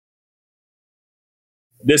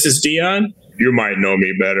This is Dion. You might know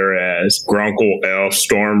me better as Grunkle Elf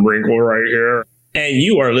Stormbrinkle right here. And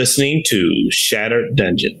you are listening to Shattered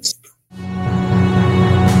Dungeons.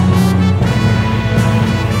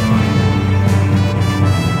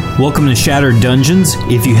 Welcome to Shattered Dungeons.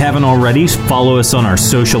 If you haven't already, follow us on our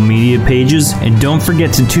social media pages. And don't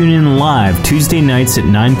forget to tune in live Tuesday nights at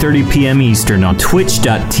 9:30 p.m. Eastern on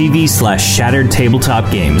twitch.tv/Shattered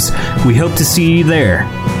Tabletop Games. We hope to see you there.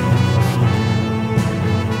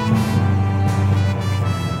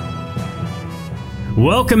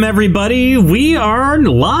 Welcome, everybody. We are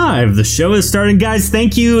live. The show is starting, guys.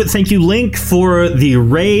 Thank you, Link, for the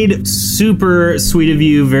raid. Super sweet of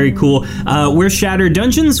you. Very cool. We're Shattered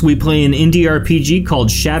Dungeons. We play an indie RPG called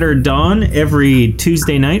Shattered Dawn every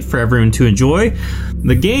Tuesday night for everyone to enjoy.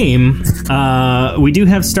 The game, we do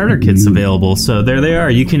have starter kits available, so there they are.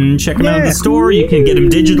 You can check them out at the store. You can get them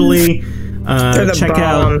digitally. Check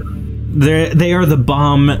out. They are the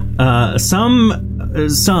bomb.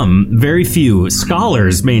 Some, very few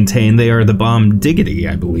scholars maintain they are the bomb diggity,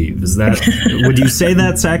 I believe. Is that, would you say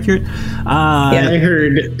that's accurate? I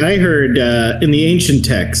heard in the ancient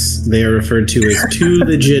texts, they are referred to as too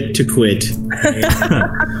legit to quit.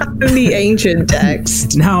 In the ancient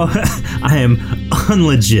text. Now, I am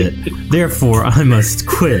unlegit, therefore I must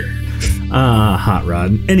quit. Hot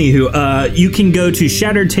Rod. Anywho, you can go to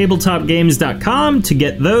shatteredtabletopgames.com to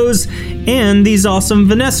get those and these awesome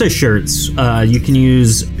Vanessa shirts. You can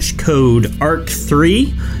use code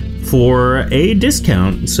ARC3 for a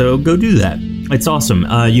discount, so go do that. It's awesome.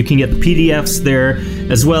 You can get the PDFs there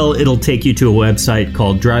as well. It'll take you to a website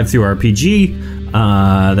called DriveThruRPG.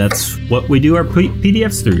 That's what we do our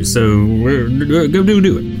PDFs through, so go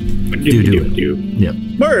do it. Do it. Yep.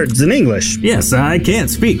 Words in English. Yes, I can't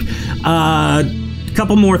speak.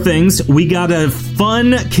 Couple more things. We got a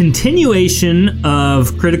fun continuation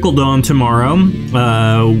of Critical Dawn tomorrow.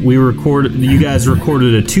 You guys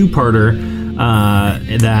recorded a two-parter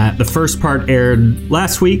that the first part aired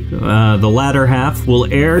last week. The latter half will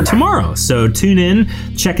air tomorrow. So tune in,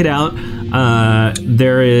 check it out.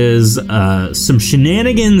 There is some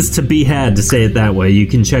shenanigans to be had, to say it that way. You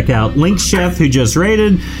can check out Link Chef, who just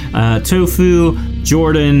raided, Tofu,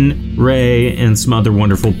 Jordan, Ray, and some other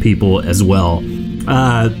wonderful people as well.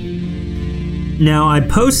 Now, I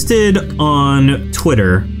posted on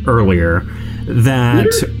Twitter earlier that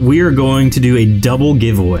we are going to do a double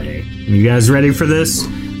giveaway. You guys ready for this?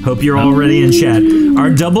 Hope you're all ready in chat.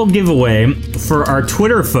 Our double giveaway for our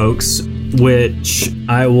Twitter folks, which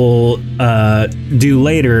I will do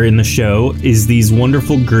later in the show, is these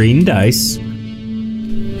wonderful green dice.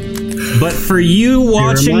 But for you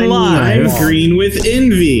watching live, green with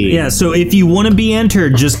envy. Yeah, so if you want to be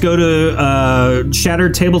entered, just go to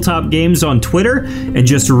Shattered Tabletop Games on Twitter and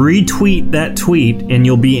just retweet that tweet, and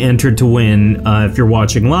you'll be entered to win if you're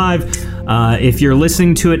watching live. If you're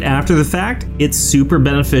listening to it after the fact, it's super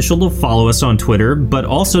beneficial to follow us on Twitter, but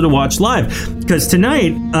also to watch live. Because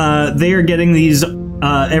tonight, they are getting these,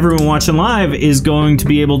 everyone watching live is going to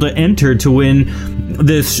be able to enter to win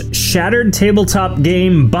this Shattered Tabletop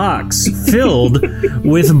Game box filled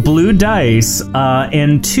with blue dice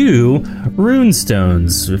and 2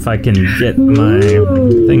 runestones. If I can get my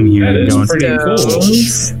thing here going. Pretty cool.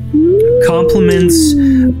 Compliments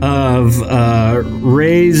of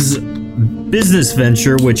Ray's business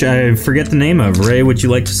venture, which I forget the name of. Ray, would you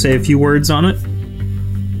like to say a few words on it?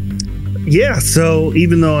 Yeah, so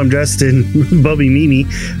even though I'm dressed in Bubby Mimi,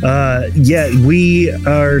 we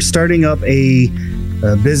are starting up a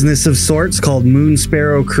business of sorts called Moon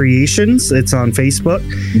Sparrow Creations. It's on Facebook.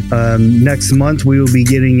 Next month, we will be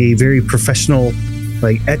getting a very professional,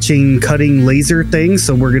 etching, cutting laser thing.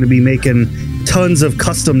 So we're going to be making tons of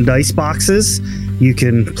custom dice boxes. You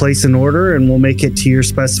can place an order and we'll make it to your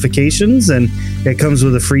specifications, and it comes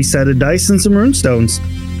with a free set of dice and some runestones.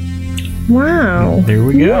 Wow. There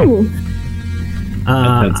we go.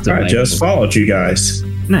 I just followed you guys.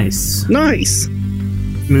 Nice.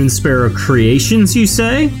 Moon Sparrow Creations, you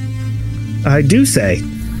say? I do say.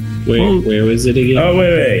 Where was it again? Oh,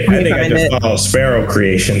 wait. I think I just followed Sparrow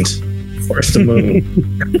Creations. Where's the moon?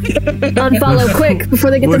 Unfollow quick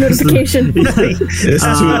before they get the notification. It's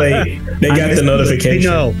too late. They got the notification.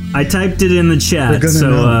 No. I typed it in the chat,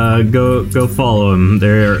 so go follow them.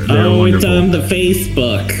 They're wonderful. It's on the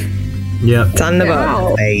Facebook. Yep. It's on the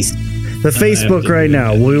boat. The Facebook right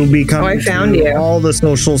now. We'll be coming to all the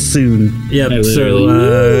socials soon. Yep,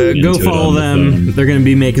 so go follow them. They're going to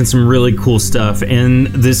be making some really cool stuff. And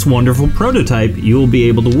this wonderful prototype you will be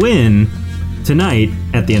able to win tonight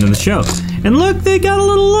at the end of the show. And look, they got a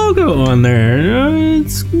little logo on there.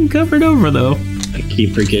 It's covered over, though. I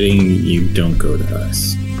keep forgetting you don't go to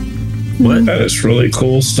us. What? That is really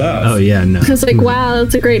cool stuff. Oh yeah, no. I was like, wow,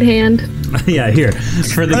 that's a great hand. Yeah, here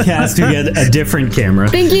for the cast who get a different camera.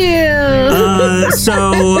 Thank you.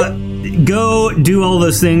 So go do all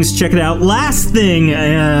those things. Check it out. Last thing,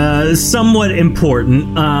 somewhat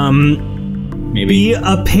important. Be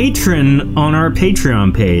a patron on our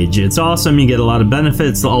Patreon page. It's awesome. You get a lot of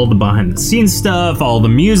benefits, all the behind the scenes stuff, all the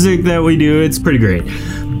music that we do. It's pretty great.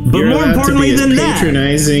 But You're more allowed importantly to be than as that,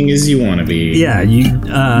 patronizing as you want to be. yeah, you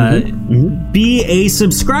be a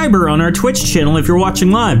subscriber on our Twitch channel if you're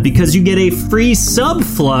watching live, because you get a free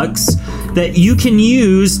subflux that you can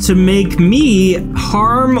use to make me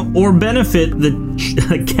harm or benefit the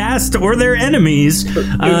cast or their enemies.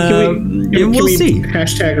 Can we'll we see.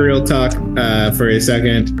 Hashtag real talk for a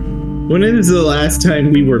second. When is the last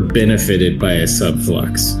time we were benefited by a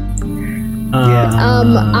subflux?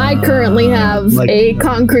 I currently have a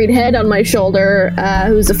concrete head on my shoulder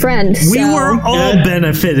who's a friend. We were all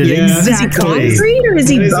benefited. Yeah. Exactly. Is he concrete or is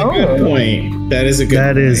he That is a good bone? point. That is a good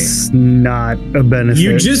That point. is not a benefit.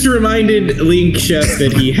 You just reminded Link Chef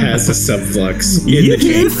that he has a subflux. In the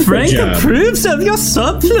chamber. Frank Good job. approves of your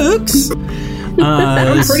subflux.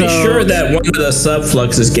 I'm pretty sure that one of the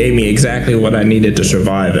subfluxes gave me exactly what I needed to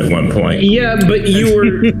survive at one point. Yeah, but you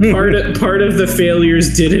were part of the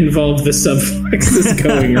failures did involve the subfluxes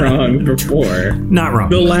going wrong before. Not wrong.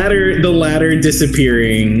 The ladder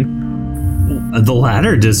disappearing. The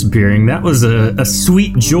ladder disappearing, that was a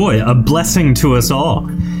sweet joy, a blessing to us all.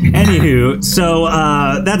 Anywho, so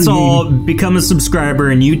that's all. Become a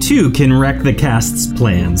subscriber and you too can wreck the cast's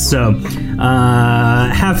plans. So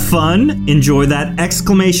have fun, enjoy that.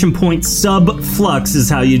 Exclamation point subflux is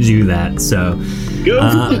how you do that. So Go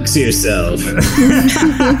flux yourself.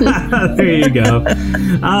 there you go.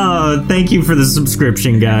 Oh, thank you for the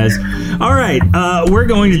subscription, guys. All right, we're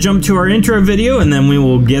going to jump to our intro video and then we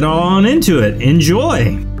will get on into it.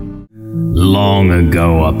 Enjoy. Long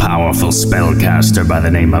ago, a powerful spellcaster by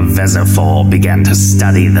the name of Vezifor began to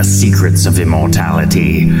study the secrets of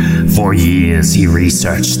immortality. For years, he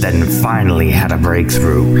researched, then finally had a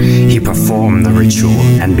breakthrough. He performed the ritual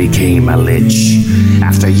and became a lich.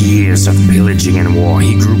 After years of pillaging and war,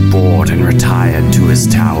 he grew bored and retired to his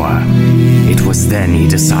tower. It was then he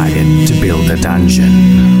decided to build a dungeon.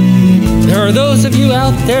 There are those of you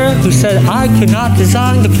out there who said I could not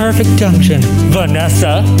design the perfect dungeon,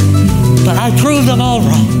 Vanessa. But I proved them all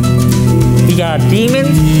wrong. We got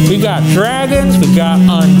demons, we got dragons, we got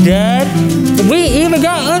undead, we even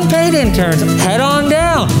got unpaid interns. Head on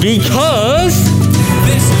down, because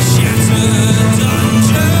this is Shattered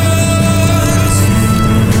Dungeons.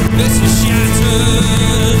 This is Shattered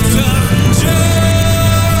Dungeons.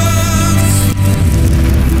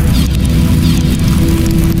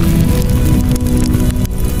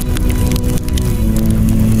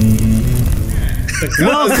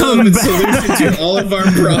 Welcome The solution to all of our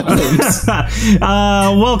problems.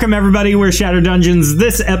 Welcome, everybody. We're Shattered Dungeons.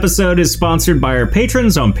 This episode is sponsored by our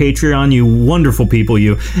patrons on Patreon, you wonderful people,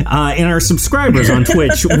 you. And our subscribers on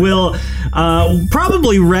Twitch will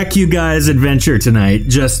probably wreck you guys' adventure tonight.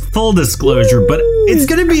 Just full disclosure, but it's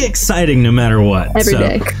going to be exciting no matter what. Every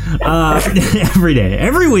day. Every day.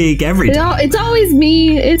 Every week. Every day. It's always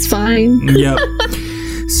me. It's fine. Yep.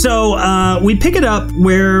 So we pick it up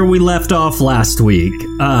where we left off last week,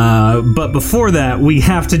 but before that, we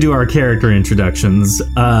have to do our character introductions.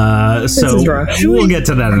 So is rough. we'll get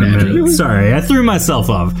to that in a minute. Sorry, I threw myself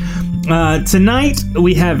off. Tonight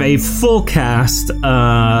we have a full cast,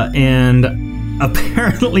 and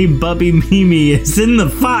apparently Bubby Mimi is in the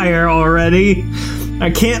fire already. I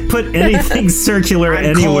can't put anything circular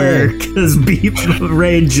anywhere because Beep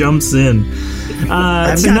Ray jumps in.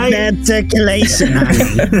 I've got bad circulation,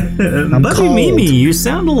 honey. I'm Bubby cold. Mimi, you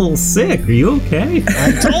sound a little sick. Are you okay?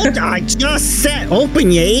 I told you, I just said, open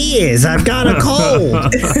your ears. I've got a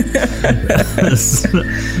cold.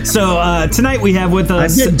 So tonight we have with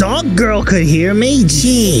us If the dog girl could hear me,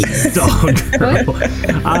 gee. Dog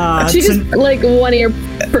Girl. She just like one ear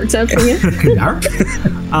perks up from you.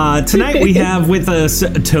 Tonight we have with us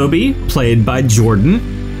Toby, played by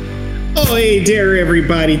Jordan. Oh, hey there,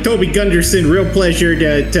 everybody. Toby Gunderson, real pleasure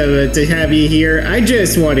to have you here. I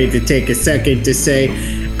just wanted to take a second to say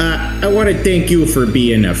I want to thank you for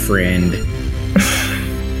being a friend.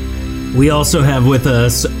 We also have with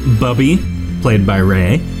us Bubby, played by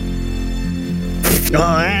Ray. Oh,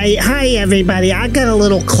 hi, everybody. I got a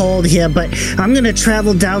little cold here, but I'm going to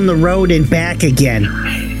travel down the road and back again.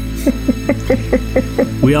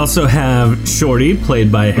 We also have Shorty,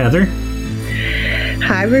 played by Heather.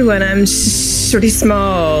 Hi everyone, I'm Shorty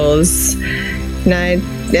Smalls, and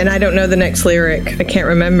I don't know the next lyric. I can't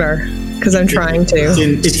remember because I'm trying to.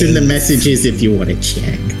 It's in the messages if you want to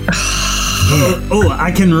check.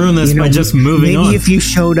 I can ruin this by just moving on. Maybe if you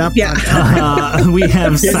showed up. Yeah. We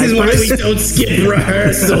have This is why we don't skip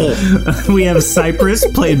rehearsal. We have Cypress,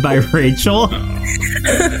 played by Rachel.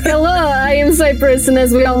 Hello, I am Cypress, and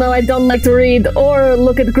as we all know, I don't like to read or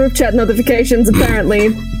look at group chat notifications, apparently.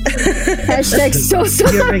 Hashtag so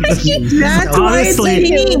sorry. That's why it's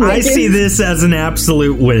Honestly, I see this as an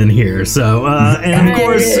absolute win here. So, and of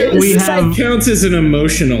course, we have... Counts as an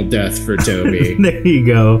emotional death for Toby. There you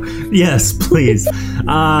go. Yes, please.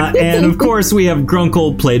 And of course, we have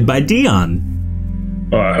Grunkle, played by Dion.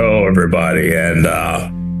 Hello, everybody, and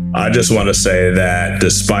I just want to say that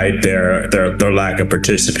despite their lack of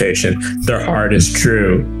participation, their heart is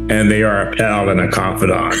true, and they are a pal and a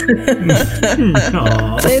confidant.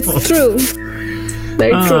 It's true.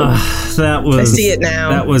 Very true. That was. I see it now.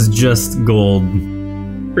 That was just gold.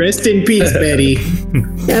 Rest in peace, Betty.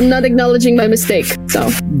 I'm not acknowledging my mistake, so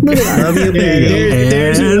moving on. Love you, baby.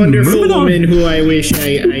 There's a And wonderful moving on. woman who I wish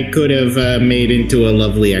I could have made into a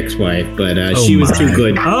lovely ex-wife, but she was too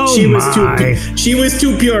good. Oh she was my. she was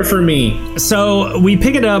too pure for me. So we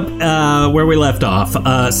pick it up where we left off.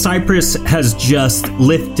 Cypress has just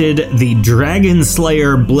lifted the Dragon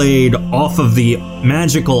Slayer blade off of the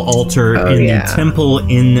magical altar in the temple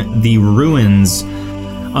in the ruins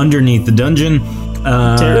underneath the dungeon.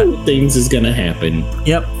 Terrible things is gonna happen.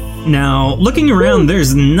 Yep. Now, looking around,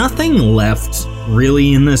 there's nothing left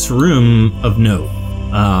really in this room of note.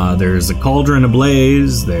 There's a cauldron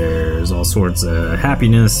ablaze, there's all sorts of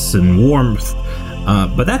happiness and warmth,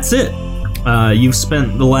 but that's it. You've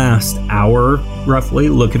spent the last hour, roughly,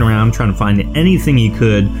 looking around, trying to find anything you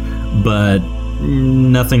could, but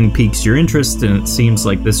nothing piques your interest, and it seems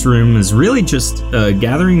like this room is really just a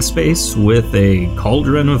gathering space with a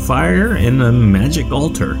cauldron of fire and a magic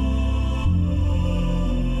altar.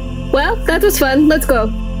 Well, that was fun. Let's go.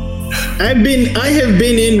 I have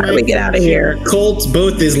been in How do we get out of here? cults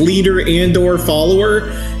both as leader and or follower,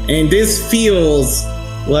 and this feels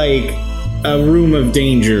like a room of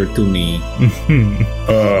danger to me.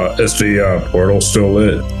 Is the portal still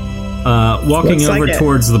lit? Walking Looks like over it.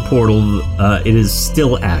 towards the portal, it is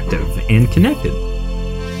still active and connected.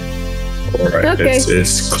 All right, Okay.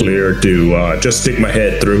 it's clear to just stick my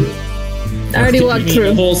head through. I already walked The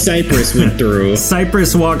through. whole Cypress went through.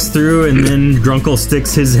 Cypress walks through, and then Drunkle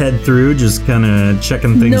sticks his head through, just kind of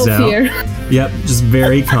checking things No out. fear. Yep, just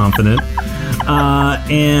very confident.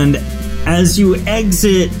 And as you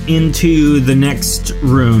exit into the next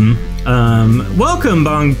room, welcome,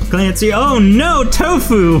 Bong Clancy. Oh no,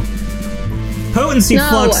 Tofu! Potency No.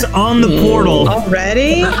 flux on the portal.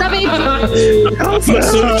 Already? Stop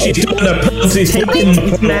it. She's doing a potency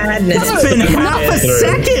Madness. It's been half a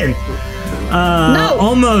second! No.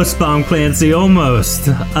 Almost, Bomb Clancy, almost.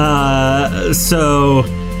 So,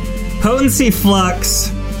 potency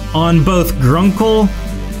flux on both Grunkle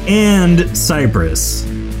and Cypress.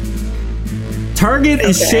 Target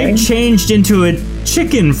is shape changed into a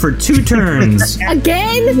chicken for 2 turns.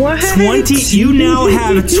 Again? What? 20. You now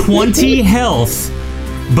have 20 health,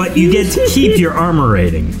 but you get to keep your armor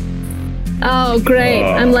rating. Oh, great.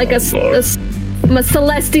 I'm like I'm a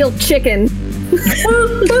celestial chicken.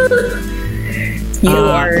 You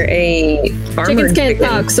are a Chickens armored can't chicken.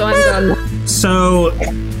 talk, so I'm done. So,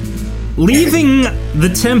 leaving the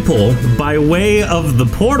temple by way of the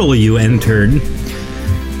portal you entered,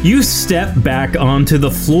 you step back onto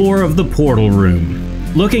the floor of the portal room.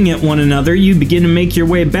 Looking at one another, you begin to make your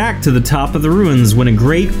way back to the top of the ruins when a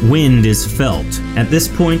great wind is felt. At this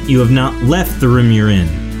point, you have not left the room you're in.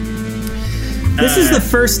 This is the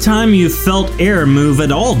first time you've felt air move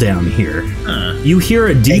at all down here. You hear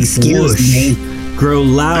a deep Excuse whoosh me. grow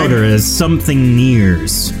louder as something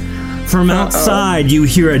nears. From outside, you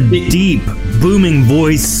hear a deep, booming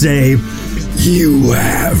voice say, You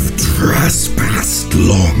have trespassed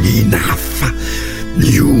long enough.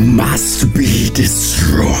 You must be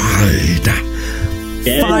destroyed.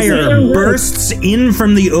 Fire bursts in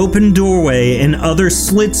from the open doorway and other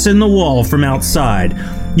slits in the wall from outside.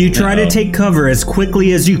 You try to take cover as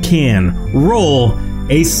quickly as you can. Roll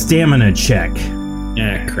a stamina check.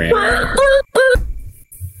 Ah, crap.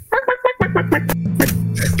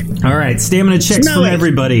 All right, stamina checks Smell from it,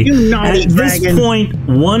 everybody. you naughty At this dragon. point,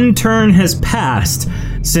 1 turn has passed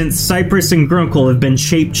since Cypress and Grunkle have been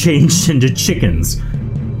shape changed into chickens.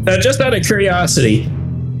 Just out of curiosity,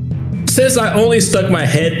 since I only stuck my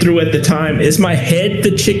head through at the time, is my head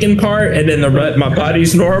the chicken part and then my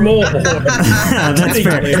body's normal? That's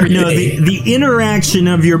fair. No, the interaction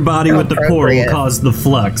of your body with the portal Appropriate. caused the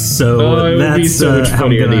flux. So Oh, it would be that's so much how I'm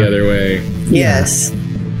funnier gonna- the other way. Yes.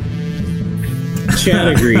 Chad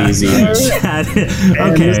agrees. Chad. And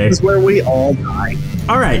Okay. this is where we all die.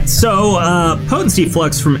 All right, so potency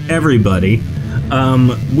flux from everybody.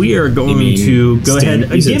 We are going to go ahead.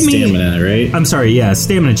 You said Give me stamina, right? I'm sorry, yeah,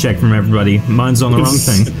 stamina check from everybody. Mine's on the wrong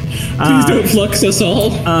thing. Please don't flux us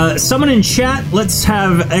all. Someone in chat, let's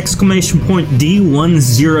have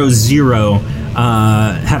D100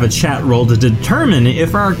 have a chat roll to determine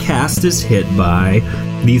if our cast is hit by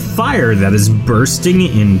the fire that is bursting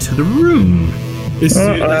into the room. As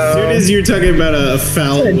soon as you're talking about a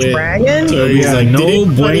foul A wit, dragon? so he's Yeah, like, no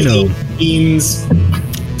did it bueno. 28 beans?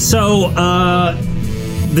 So,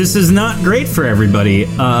 this is not great for everybody.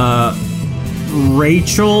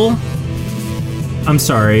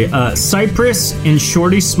 Cypress and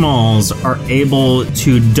Shorty Smalls are able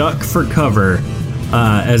to duck for cover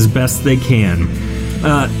as best they can.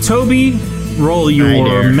 Toby, roll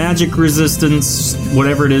your magic resistance,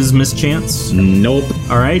 whatever it is, mischance. Nope.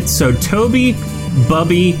 All right, so Toby,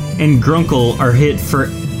 Bubby, and Grunkle are hit for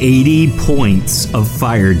 80 points of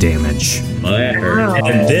fire damage. Well, that hurt.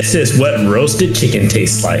 And this is what roasted chicken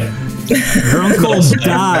tastes like. Grunkle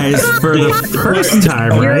dies for the first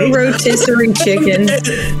time, You're right? a rotisserie chicken.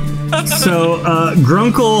 So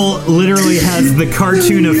Grunkle literally has the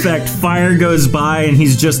cartoon effect. Fire goes by and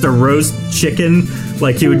he's just a roast chicken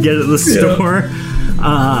like you would get at the store.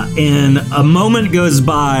 And a moment goes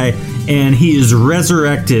by and he is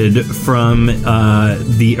resurrected from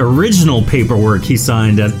the original paperwork he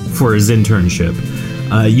signed for his internship.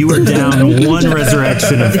 You are down one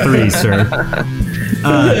resurrection of 3, sir.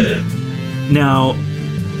 Now,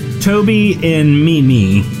 Toby and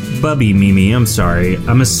Bubby Mimi, I'm sorry.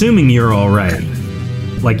 I'm assuming you're all right.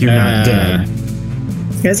 Like you're not dead.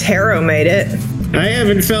 Because Harrow made it. I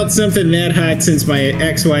haven't felt something that hot since my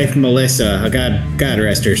ex-wife Melissa. God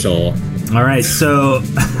rest her soul. All right, so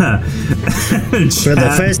For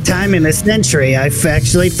the first time in a century, I've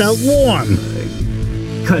actually felt warm.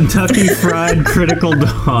 Kentucky Fried Critical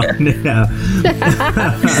Dawn. Yeah.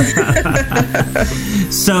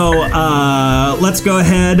 So let's go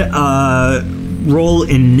ahead, roll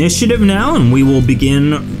initiative now, and we will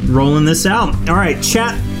begin rolling this out. All right,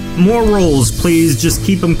 chat, more rolls, please. Just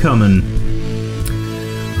keep them coming.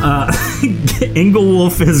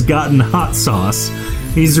 Engelwolf has gotten hot sauce.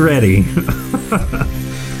 He's ready.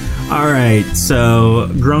 All right, so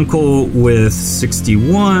Grunkle with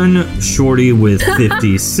 61, Shorty with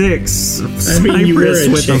 56, you were Cypress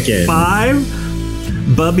a with chicken. a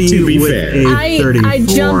 5, Bubby To be with fair. a 34. I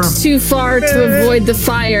jumped too far to avoid the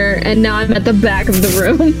fire, and now I'm at the back of the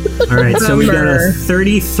room. All right, so we got a Bummer.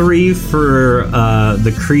 33 for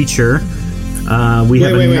the creature. We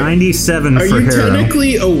have a 97 Are for you Harrow.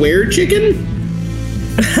 technically a were-chicken?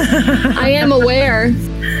 I am aware.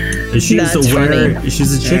 She's That's aware. funny.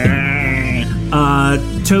 She's a chicken.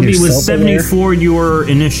 Toby You're with self-aware. 74. Your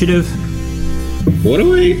initiative. What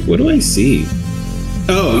do I see?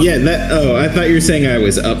 Oh yeah, I thought you were saying I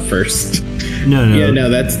was up first. No. Yeah, no,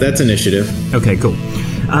 that's initiative. Okay, cool.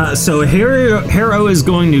 So Harrow is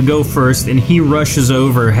going to go first, and he rushes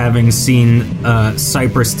over, having seen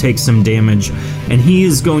Cypress take some damage, and he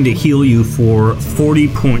is going to heal you for 40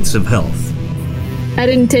 points of health. I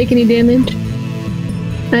didn't take any damage.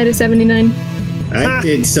 I had a 79. I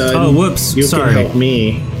did, son. Oh, whoops, You sorry. can help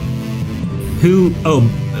me. Who? Oh,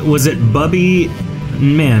 was it Bubby?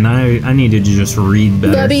 Man, I needed to just read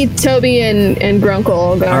better. Bubby, Toby, and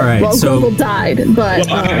Grunkle got. All right, well, so- Grunkle died, but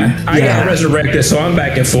I Yeah. got resurrected, so I'm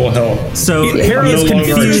back in full health. So I'm Harrow's no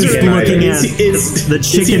longer a confused chicken looking either. at Is the he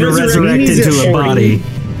chicken resurrected He's to a Shorty.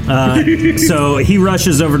 body. So he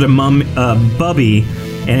rushes over to Bubby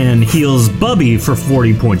and heals Bubby for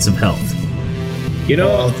 40 points of health. You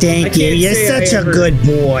know, I Thank you. can't You're say such I a ever- good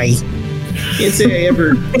boy. Can't say I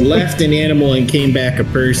ever left an animal and came back a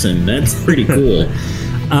person. That's pretty cool.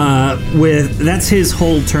 That's his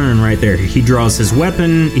whole turn right there. He draws his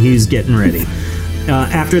weapon. He's getting ready.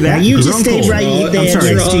 After that, Now you just stay Grunkle. right Oh, there I'm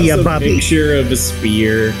sorry. next to your Draws a puppy. picture of a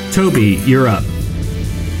spear. Toby, you're up.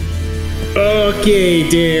 Okay,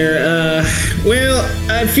 dear. Well,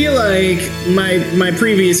 I feel like my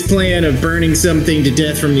previous plan of burning something to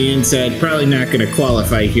death from the inside probably not going to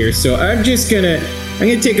qualify here. So I'm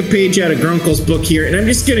gonna take a page out of Grunkle's book here, and I'm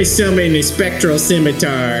just gonna summon a spectral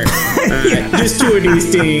scimitar. Just two of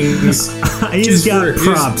these things, He's Just got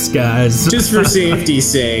for- props, guys. just for safety's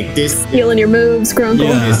sake. This healing your moves, Grunkle.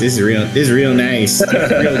 Yeah. this is real nice.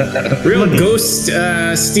 Real ghost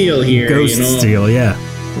steel here. Ghost you know? steel, yeah.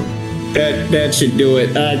 That should do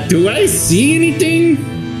it. Do I see anything?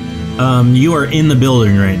 You are in the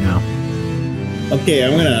building right now. Okay,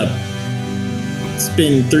 I'm gonna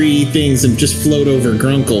spin 3 things and just float over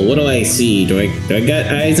Grunkle. What do I see? Do I got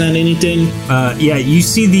eyes on anything? Yeah, you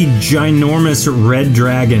see the ginormous red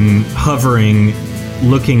dragon hovering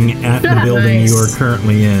looking at the building you are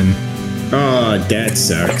currently in. Oh, that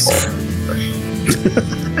sucks.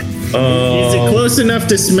 Is it close enough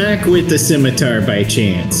to smack with the scimitar by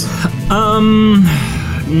chance?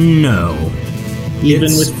 No.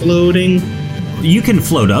 Even with floating? You can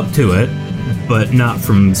float up to it, but not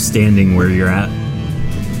from standing where you're at.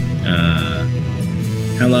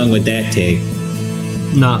 How long would that take?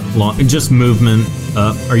 Not long, just movement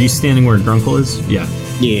up. Are you standing where Grunkle is? Yeah.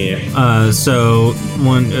 Yeah. So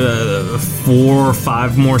 4 or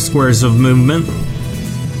 5 more squares of movement.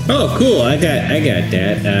 Oh, cool! I got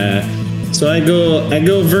that. So I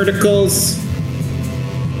go verticals.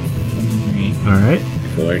 All right.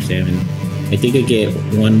 4, 7. I think I get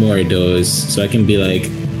one more of those, so I can be like,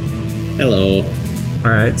 "Hello."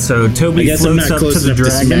 All right. So Toby I guess I'm floats not up close to the enough to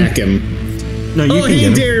dragon. smack him. No, you Oh, can hey get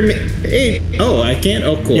him. there, hey! Oh, I can't.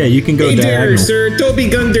 Oh, cool. Yeah, you can go Hey there, diagonal. sir, Toby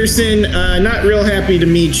Gunderson. Not real happy to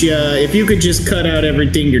meet you. If you could just cut out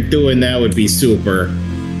everything you're doing, that would be super.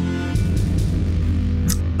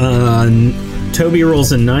 Toby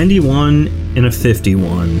rolls a 91 and a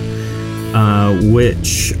 51,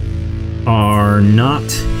 which are not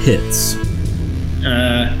hits.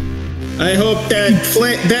 I hope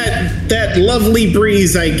that lovely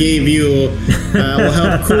breeze I gave you will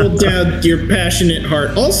help cool down your passionate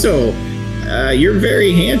heart. Also, you're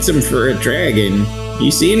very handsome for a dragon.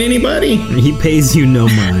 You seen anybody? He pays you no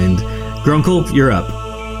mind. Grunkle, you're up.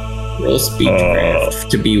 Roll speed draft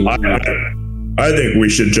to be. I think we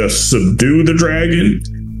should just subdue the dragon.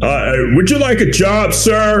 Would you like a job,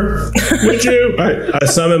 sir? Would you? I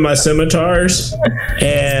summon my scimitars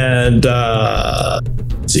and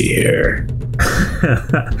let's see here.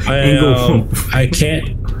 I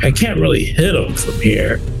can't really hit him from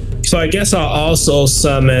here, so I guess I'll also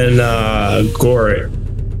summon Goric.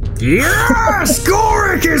 Yes,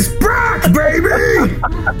 Goric is back, baby!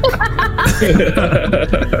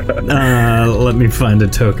 Let me find a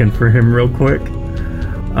token for him real quick.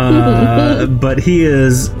 But he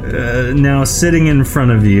is now sitting in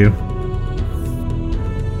front of you.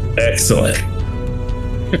 Excellent.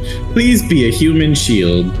 Please be a human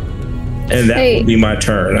shield. And that will be my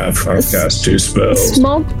turn. I've cast 2 spells.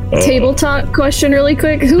 Small table talk question really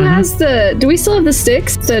quick. Who has do we still have the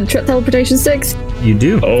sticks, the teleportation sticks? You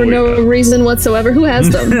do. For no reason whatsoever. Who has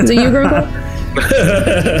them? Is it you, Grunkle?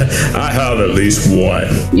 I have at least one.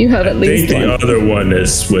 You have at least one. I think the other one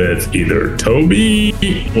is with either Toby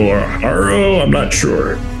or Haro. I'm not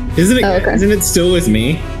sure. Isn't it still with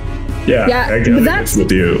me? Yeah, I guess that's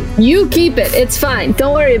with you. You keep it. It's fine.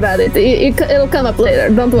 Don't worry about it. It'll come up later.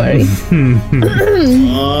 Don't worry.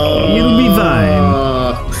 You'll be fine.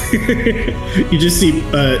 You just see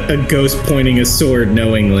a ghost pointing a sword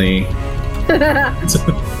knowingly.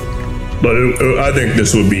 But I think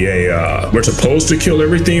this would be we're supposed to kill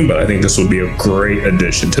everything, but I think this would be a great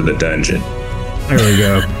addition to the dungeon. There we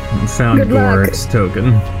go. Found Goric's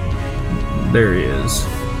token. There he is.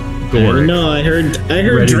 Goric. No, I heard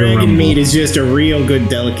dragon meat is just a real good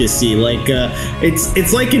delicacy. Like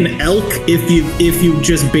it's like an elk if you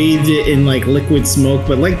just bathed it in like liquid smoke,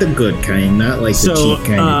 but like the good kind, not like the cheap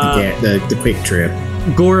kind, the quick trip.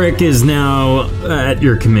 Goric is now at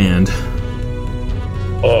your command.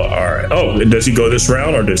 Oh, all right. Oh, does he go this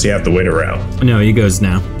round, or does he have to wait a round? No, he goes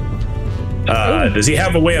now. Does he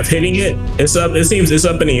have a way of hitting it? It's up. It seems it's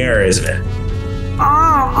up in the air, isn't it?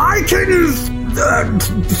 I can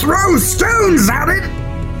throw stones at it.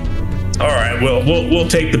 All right. Well, we'll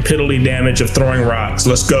take the piddly damage of throwing rocks.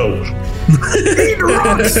 Let's go. Eat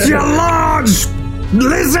rocks, you large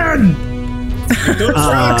lizard. Those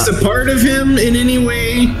rocks a part of him in any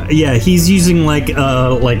way? Yeah, he's using like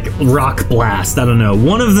rock blast. I don't know.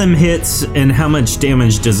 One of them hits, and how much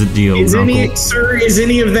damage does it deal? Is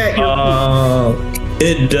any of that your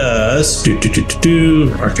it does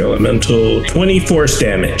rock elemental 20 force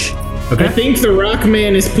damage. Okay. I think the rock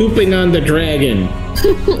man is pooping on the dragon.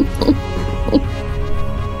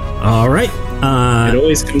 All right. It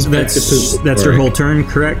always comes back to poop. That's your whole turn,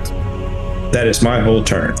 correct? That is my whole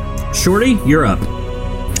turn. Shorty, you're up.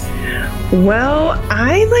 Well,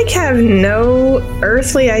 I have no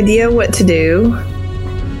earthly idea what to do.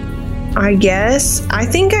 I guess. I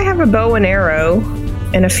think I have a bow and arrow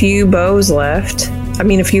and a few arrows left. I'm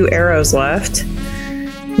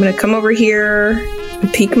going to come over here,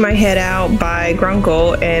 peek my head out by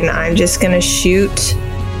Grunkle, and I'm just going to shoot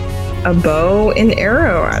a bow and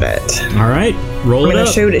arrow at it. All right. Roll it up.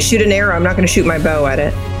 I'm going to shoot an arrow. I'm not going to shoot my bow at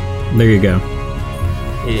it. There you go.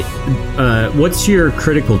 What's your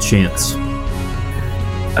critical chance?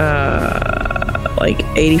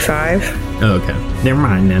 85. Okay, never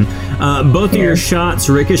mind then. Both of your shots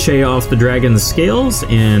ricochet off the dragon's scales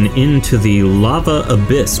and into the lava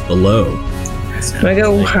abyss below. I'm gonna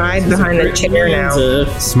go hide behind the chair now.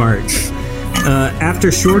 Smart.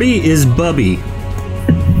 After Shorty is Bubby.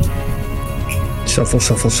 Shuffle,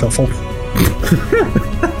 shuffle, shuffle.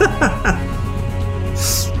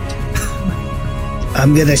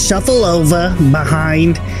 I'm gonna shuffle over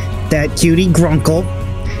behind that cutie Grunkle.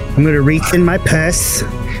 I'm gonna reach in my purse,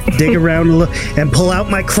 dig around a little, and pull out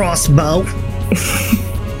my crossbow. Did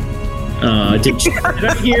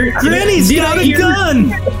I hear? Granny's got a gun!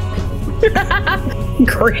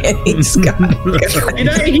 Granny's got a gun. Did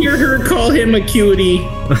I hear her call him a cutie?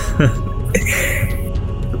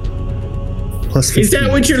 Plus 15. Is that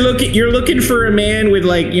what you're looking? You're looking for a man with,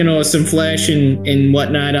 like, you know, some flesh and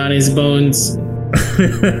whatnot on his bones.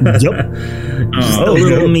 Yep. A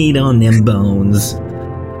little meat on them bones.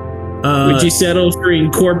 Would you settle for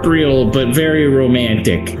incorporeal but very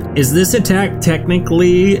romantic? Is this attack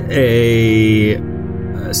technically a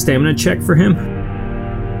stamina check for him?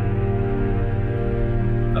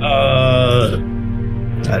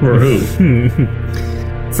 For who?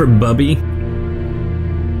 For Bubby?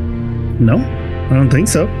 No, I don't think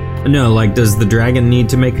so. No, like, does the dragon need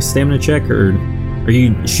to make a stamina check, or are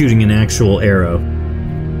you shooting an actual arrow?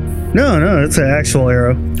 No, it's an actual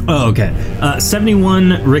arrow. Oh, okay.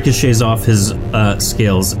 71 ricochets off his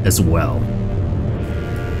scales as well.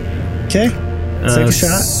 Okay, take a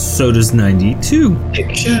shot. So does 92.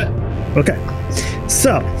 Take a shot. Okay,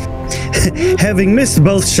 so having missed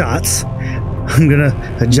both shots, I'm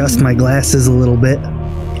gonna adjust my glasses a little bit.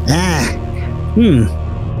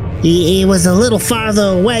 He was a little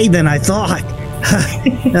farther away than I thought.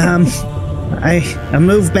 I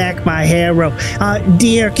moved back my arrow.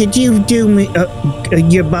 Dear, could you do me,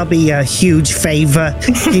 your Bubby, a huge favor?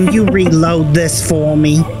 Can you reload this for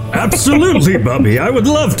me? Absolutely, Bubby. I would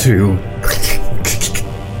love to.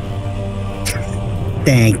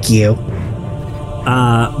 Thank you.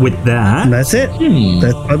 With that, And that's it.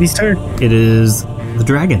 That's Bubby's turn. it is the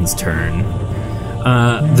dragon's turn.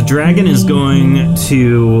 The dragon is going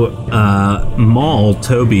to maul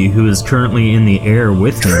Toby, who is currently in the air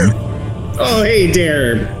with him. Oh, hey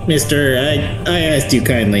there, mister. I asked you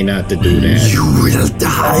kindly not to do that. You will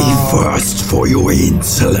die first for your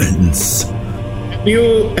insolence.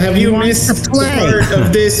 Have you missed the part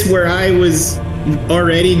of this where I was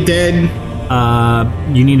already dead?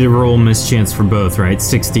 You need to roll mischance for both, right?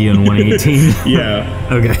 60 and 118. Yeah.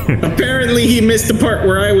 Okay. Apparently he missed the part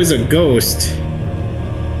where I was a ghost.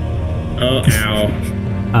 Oh,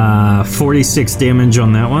 ow. 46 damage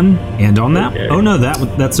on that one, and on that. Okay. Oh no,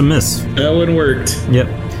 that's a miss. That one worked. Yep.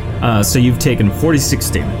 So you've taken 46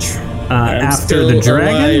 damage. I'm After still the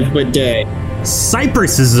dragon, alive but dead.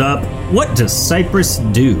 Cypress is up. What does Cypress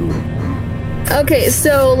do? Okay,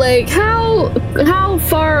 so like how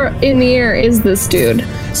far in the air is this dude?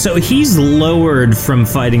 So he's lowered from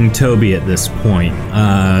fighting Toby at this point,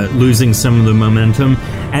 losing some of the momentum.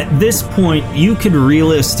 At this point, you could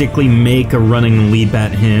realistically make a running leap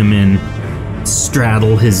at him and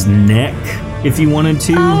straddle his neck if you wanted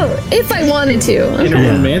to. Oh, if I wanted to. In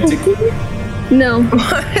a romantic way? No.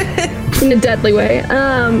 In a deadly way.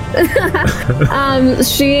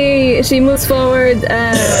 She moves forward.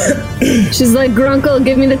 She's like, Grunkle,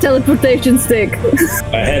 give me the teleportation stick.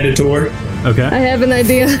 I handed to her. Okay. I have an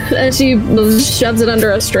idea. And she shoves it under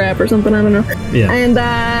a strap or something, I don't know. Yeah. And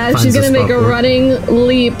she's Finds gonna a make a spot for it. running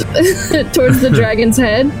leap towards the dragon's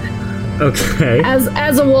head. Okay.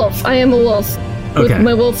 As a wolf. I am a wolf. Okay. With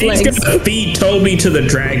my wolf She's legs. gonna feed Toby to the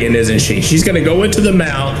dragon, isn't she? She's gonna go into the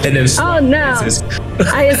mouth and then. Oh no!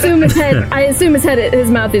 I assume his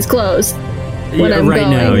mouth is closed. When I'm right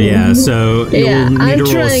going. now, yeah. So Yeah, you'll need I'm to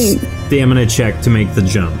roll a trying- stamina check to make the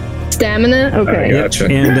jump. Stamina? Okay. I gotcha.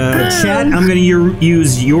 And chat, I'm going to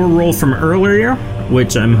use your roll from earlier,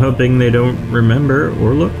 which I'm hoping they don't remember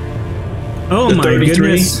or look. Oh The my 33?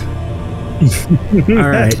 goodness! All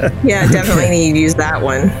right. Yeah, definitely need to use that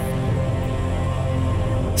one.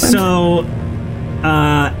 So,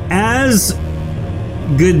 as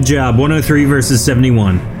good job, 103 versus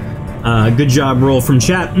 71. Good job roll from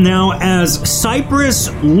chat. Now, as Cypress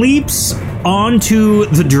leaps onto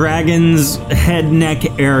the dragon's head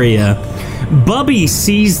neck area, Bubby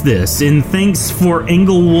sees this and thanks for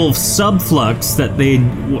Engelwolf's subflux that they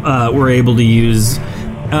were able to use.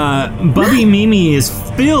 Bubby Mimi is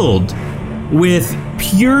filled with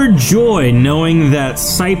pure joy knowing that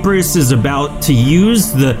Cypress is about to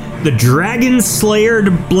use the Dragon Slayer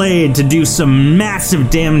blade to do some massive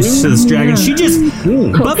damage to this dragon. She just,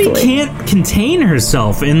 Bubby can't contain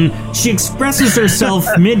herself, and she expresses herself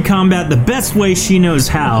mid-combat the best way she knows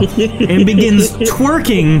how, and begins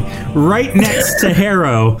twerking right next to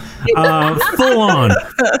Harrow, full on.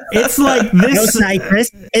 It's like this. No,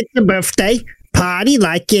 Cypress, it's a birthday. Party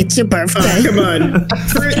like it's your birthday. Oh, come on.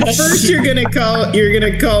 First you're gonna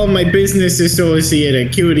call my business associate a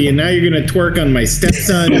cutie, and now you're gonna twerk on my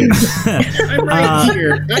stepson. I'm right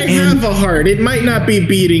here. I have a heart. It might not be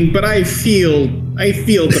beating, but I feel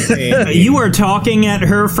the pain. You are talking at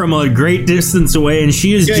her from a great distance away, and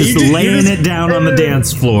she is laying it down on the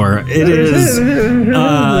dance floor. It is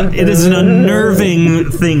an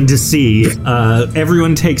unnerving thing to see.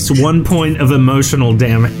 Everyone takes 1 point of emotional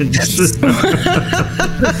damage.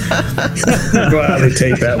 Gladly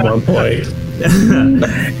take that 1 point.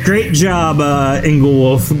 Great job,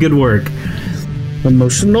 Engelwolf. Good work.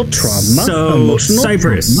 Emotional trauma. So,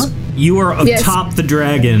 Cypress, you are atop the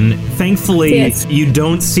dragon. Thankfully, you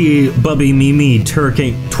don't see Bubby Mimi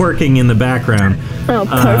twerking in the background. Oh,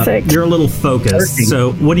 perfect. You're a little focused. Twerking.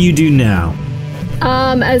 So, what do you do now?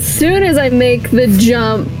 As soon as I make the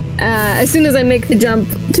jump,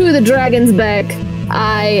 to the dragon's back,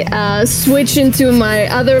 I switch into my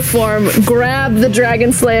other form, grab the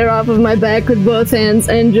Dragon Slayer off of my back with both hands,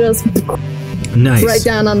 and just right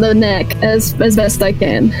down on the neck as best I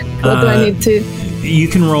can. What do I need to? You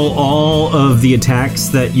can roll all of the attacks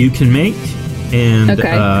that you can make, and Do they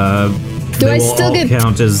I will still all get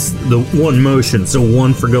count as the one motion. So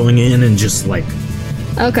one for going in and just like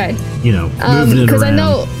okay? moving it around. Because I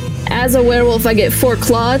know as a werewolf I get 4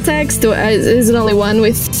 claw attacks. Is it only one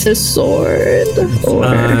with the sword?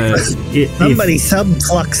 Or Somebody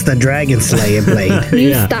subflux the Dragon Slayer blade.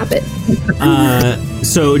 you stop it.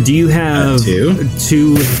 So do you have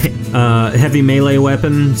two heavy melee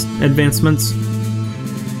weapons advancements?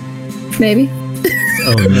 Maybe.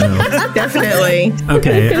 Oh no! Definitely.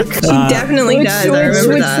 Okay. She definitely does. I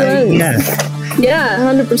remember that. Yeah,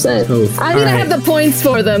 100%. I didn't have the points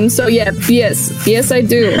for them, so yes, I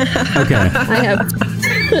do. Okay. I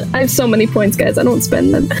have so many points, guys. I don't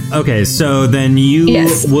spend them. Okay, so then you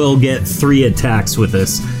will get 3 attacks with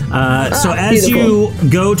this. So as beautiful. you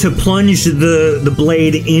go to plunge the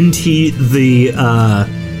blade into the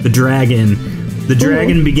dragon, the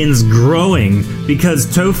dragon begins growing because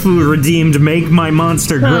Tofu redeemed Make My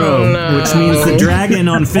Monster Grow, which means the dragon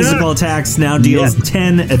on physical attacks now deals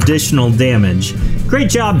 10 additional damage. Great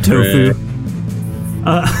job, Tofu.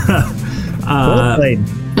 Well played.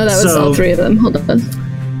 Oh, that was all 3 of them. Hold on.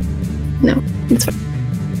 No, it's fine.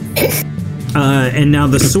 And now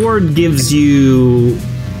the sword gives you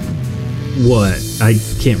what? I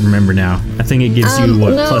can't remember now. I think it gives you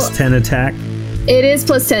what, plus 10 attack? It is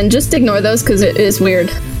plus 10. Just ignore those because it is weird.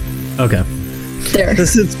 Okay. There.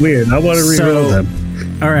 This is weird. I want to reroll them.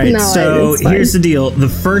 All right, so here's the deal. The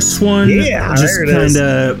first one just kind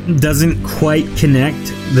of doesn't quite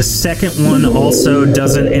connect. The second one also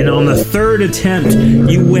doesn't. And on the third attempt,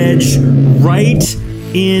 you wedge right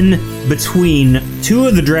in between 2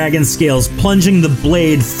 of the dragon scales, plunging the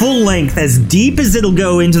blade full length as deep as it'll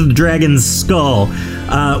go into the dragon's skull.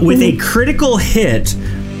 With a critical hit,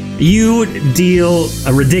 you deal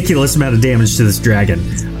a ridiculous amount of damage to this dragon.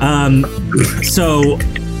 So,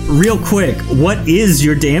 real quick, what is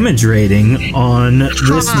your damage rating on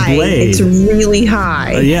this blade? It's really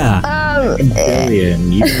high.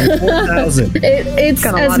 It's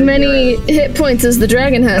as many hit points as the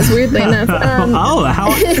dragon has, weirdly enough.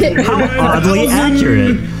 How oddly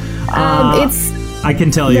accurate. It's... I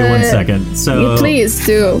can tell you 1 second. So please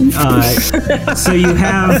do. So you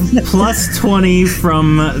have plus 20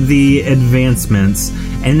 from the advancements,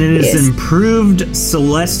 and it is improved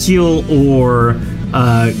celestial or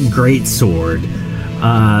great sword.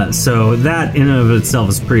 So that in and of itself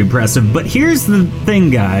is pretty impressive. But here's the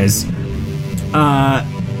thing, guys.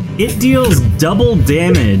 It deals double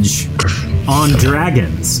damage on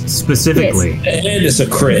dragons specifically. And it's a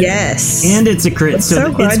crit. Yes. And it's a crit.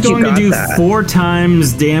 So it's going to do 4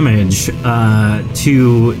 times damage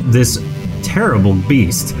to this terrible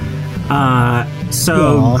beast.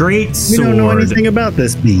 Great sword. We don't know anything about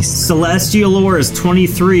this beast. Celestial Ore is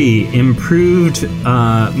 23. Improved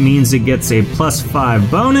means it gets a plus 5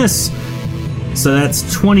 bonus. So that's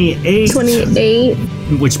 28. 28.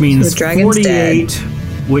 Which means so 48. Dead.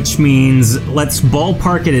 Which means, let's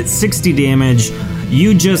ballpark it at 60 damage.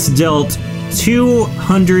 You just dealt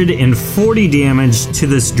 240 damage to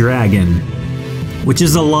this dragon, which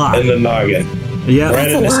is a lot. In the noggin. Yep.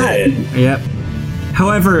 Right in his head. Yep.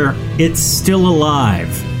 However, it's still alive.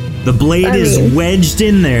 The blade is wedged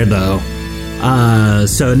in there, though.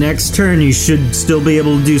 So next turn, you should still be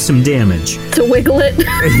able to do some damage. To wiggle it?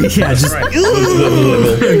 Yeah, just...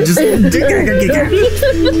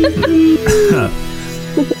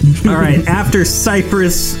 All right, after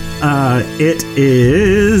Cypress, it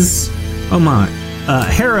is... Oh my.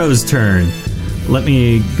 Harrow's turn. Let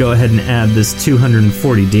me go ahead and add this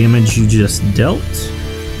 240 damage you just dealt.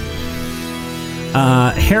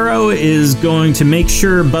 Harrow is going to make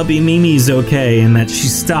sure Bubby Mimi's okay and that she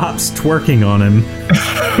stops twerking on him.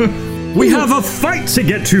 We have a fight to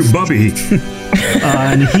get to, Bubby!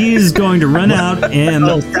 And he's going to run out and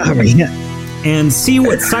see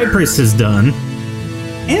what Cypress has done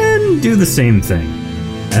and do the same thing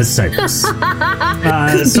as Cypress.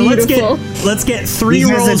 So let's get 3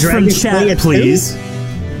 rolls from chat, please.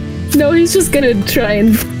 No, he's just gonna try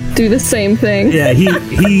and do the same thing. Yeah,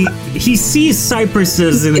 he sees Cypress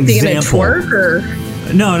as an example. Twerk or?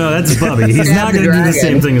 No, that's Bubby. He's not going to do the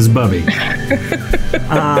same thing as Bubby.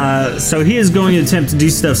 So he is going to attempt to do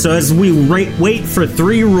stuff. So as we wait for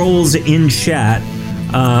 3 rolls in chat,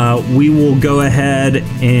 we will go ahead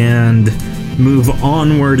and move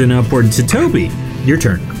onward and upward to Toby. Your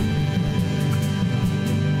turn.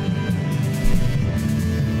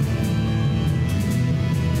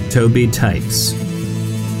 Toby types.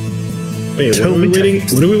 Wait, what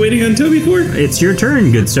are we waiting on Toby for? It's your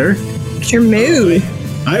turn, good sir. It's your move.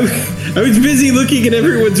 I was busy looking at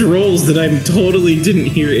everyone's rolls that I totally didn't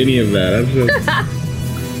hear any of that.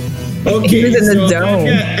 Okay, so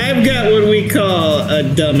I've got what we call a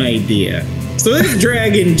dumb idea. So this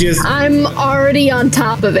dragon just... I'm already on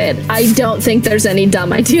top of it. I don't think there's any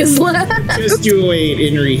dumb ideas left. Just you wait,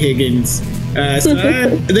 Henry Higgins.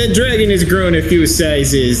 That dragon has grown a few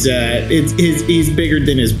sizes. He's bigger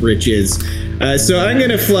than his britches. So I'm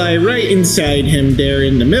going to fly right inside him there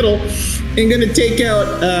in the middle. I'm going to take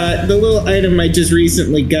out the little item I just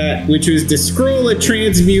recently got, which was the Scroll of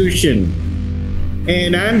Transmutation.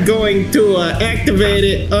 And I'm going to activate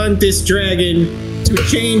it on this dragon to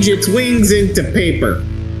change its wings into paper.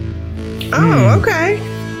 Oh, okay.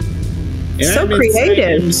 And so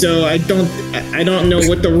creative. Him, so I don't know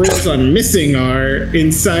what the rules on missing are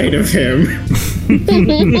inside of him.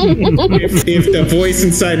 if the voice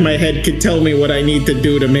inside my head could tell me what I need to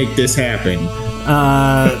do to make this happen.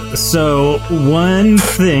 So one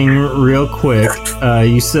thing real quick,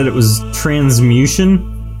 you said it was transmutation?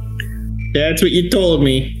 That's what you told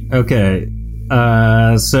me. Okay.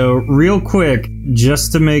 So real quick,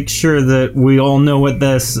 just to make sure that we all know what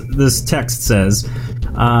this text says.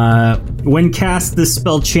 When cast, this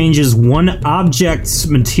spell changes one object's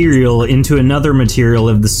material into another material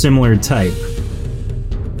of the similar type.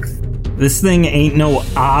 This thing ain't no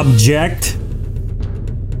object.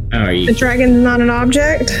 The dragon's not an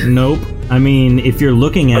object? Nope. I mean, if you're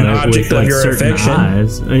looking at it with like certain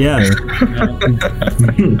eyes, yeah.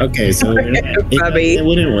 Okay, so it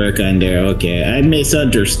wouldn't work on there. Okay, I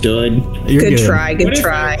misunderstood. Good try.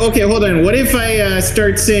 Okay, hold on. What if I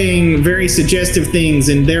start saying very suggestive things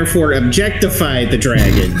and therefore objectify the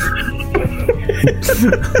dragon?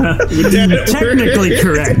 Technically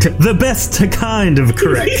correct. The best kind of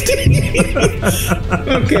correct.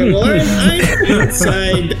 Okay, well,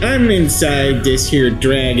 I'm inside this here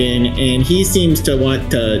dragon, and he seems to want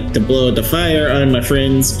to blow the fire on my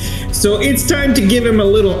friends. So it's time to give him a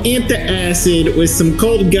little antacid with some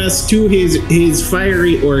cold gusts to his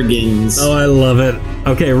fiery organs. Oh, I love it.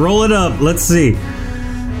 Okay, roll it up. Let's see. You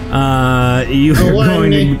are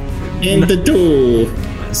going to... And the 2.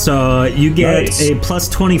 So you get a plus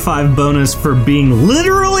 25 bonus for being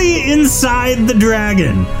literally inside the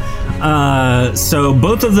dragon. So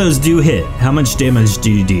both of those do hit. How much damage do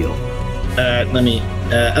you deal?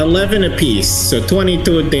 11 apiece, so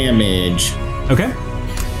 22 damage. Okay.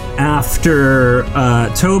 After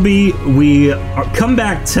Toby, we come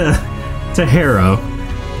back to Harrow.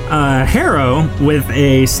 Harrow, with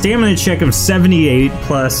a stamina check of 78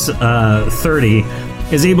 plus 30,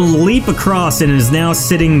 is able to leap across and is now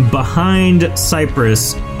sitting behind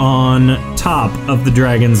Cypress on top of the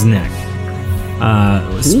dragon's neck.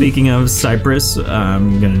 Speaking of Cypress,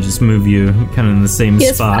 I'm gonna just move you kind of in the same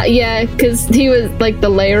spot. Yeah, because he was like, the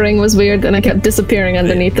layering was weird and I kept disappearing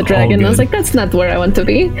underneath the dragon. And I was like, that's not where I want to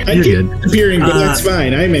be. I keep disappearing, but that's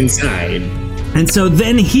fine. I'm inside. And so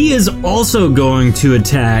then he is also going to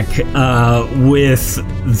attack with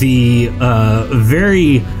the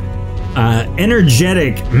very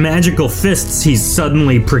energetic magical fists he's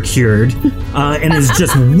suddenly procured, and is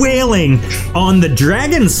just wailing on the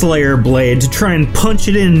Dragon Slayer blade to try and punch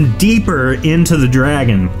it in deeper into the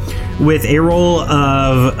dragon. With a roll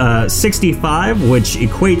of 65, which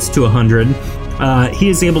equates to 100, he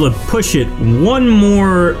is able to push it one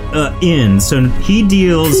more in. So he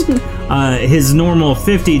deals his normal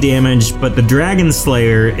 50 damage, but the Dragon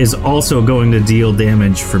Slayer is also going to deal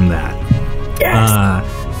damage from that. Yes.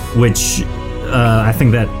 Which I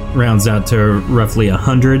think that rounds out to roughly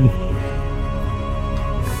 100.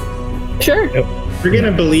 Sure. We're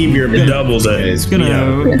gonna believe your doubles it. It's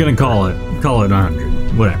gonna call it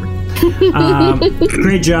 100. Whatever.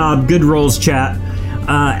 Great job. Good rolls, chat.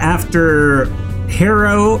 After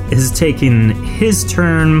Harrow has taken his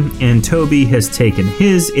turn and Toby has taken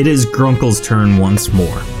his, it is Grunkle's turn once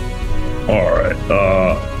more. All right.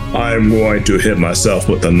 I'm going to hit myself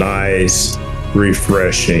with a nice,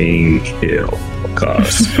 refreshing heal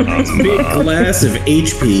because big glass of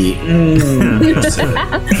HP.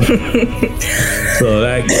 So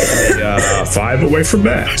that gets me 5 away from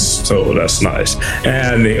max. So that's nice.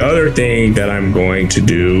 And the other thing that I'm going to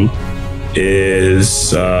do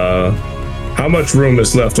is how much room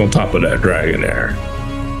is left on top of that dragon there?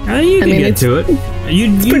 You can get to it. You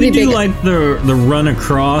can do like the run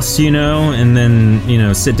across, and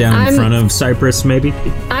then sit down in front of Cypress maybe.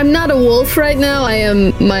 I'm not a wolf right now. I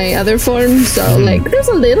am my other form, so there's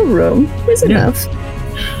a little room. There's enough.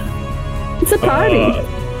 It's a party.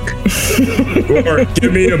 Or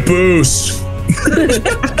give me a boost.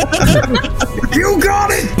 You got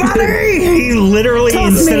it, buddy! He literally,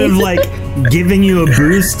 instead of giving you a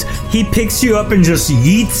boost, he picks you up and just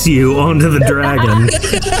yeets you onto the dragon.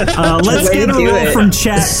 Let's get a roll from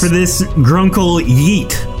chat for this Grunkle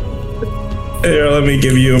yeet. Here, let me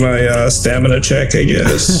give you my stamina check, I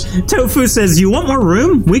guess. Tofu says, "You want more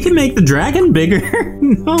room? We can make the dragon bigger."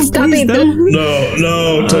 No, please don't.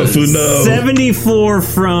 No, Tofu, no. 74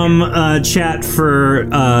 from chat for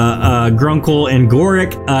Grunkle and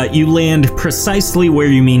Goric. You land precisely where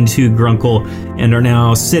you mean to, Grunkle, and are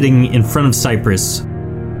now sitting in front of Cypress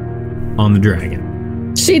on the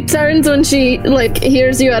dragon. She turns when she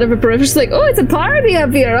hears you out of her periphery. She's like, "Oh, it's a party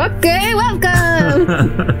up here. Okay,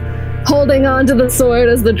 welcome." Holding on to the sword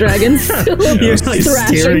as the dragon's You're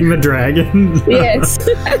steering the dragon. Yes.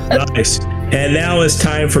 Nice. And now it's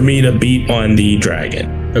time for me to beat on the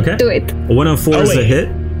dragon. Okay. Do it. 104 is a hit.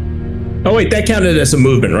 Oh wait, that counted as a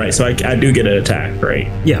movement, right? So I do get an attack, right?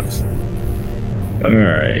 Yeah. All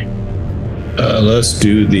right. Let's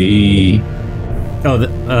do the. Oh, the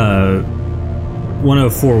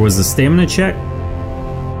 104 was the stamina check?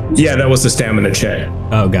 Yeah, that was the stamina check.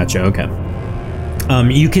 Oh, gotcha. Okay.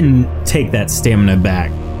 You can take that stamina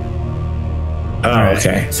back. Oh,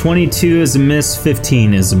 okay. 22 is a miss,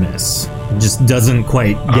 15 is a miss. Just doesn't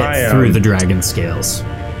quite get through the dragon scales.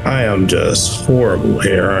 I am just horrible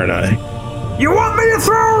here, aren't I? You want me to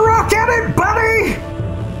throw a rock at it, buddy?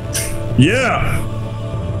 Yeah.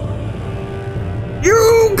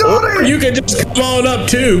 You got it! You can just come on up,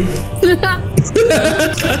 too.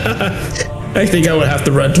 I think I would have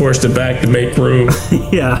to run towards the back to make room.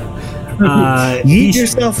 Yeah. Yeet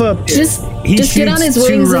yourself up. Just get on his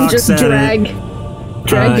wings and just drag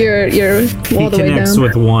your all the way down. He connects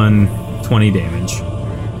with 120 damage.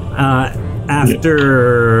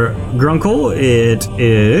 After Grunkle, it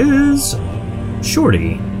is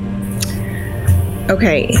Shorty.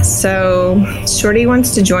 Okay, so Shorty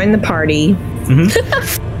wants to join the party.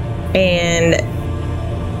 And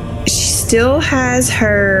she still has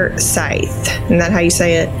her scythe. Isn't that how you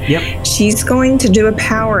say it? Yep. She's going to do a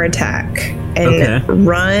power attack and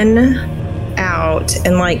run out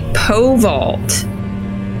and pole vault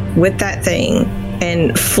with that thing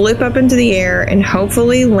and flip up into the air and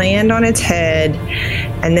hopefully land on its head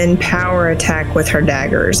and then power attack with her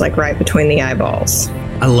daggers, right between the eyeballs.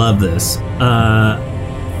 I love this.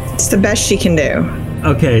 It's the best she can do.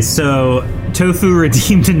 Okay, so Tofu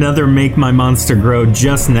redeemed another Make My Monster Grow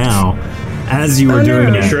just now as you were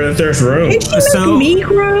doing it. Sure that there's room. Did she make me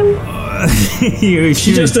grow?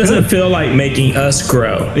 She just doesn't feel like making us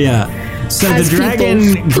grow. Yeah. So the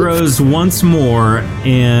dragon grows once more,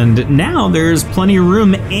 and now there's plenty of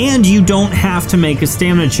room, and you don't have to make a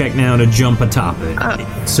stamina check now to jump atop it.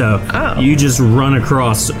 So you just run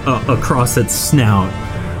across its snout.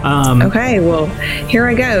 Okay, well, here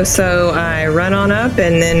I go. So I run on up,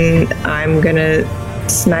 and then I'm gonna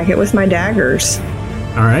smack it with my daggers.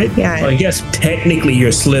 All right. Yeah. Well, I guess technically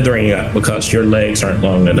you're slithering up because your legs aren't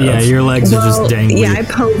long enough. Yeah, your legs are just dangling. Yeah, I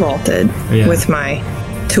pole vaulted with my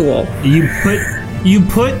tool. You put You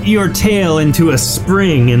put your tail into a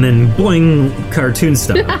spring and then boing, cartoon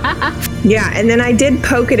style. Yeah, and then I did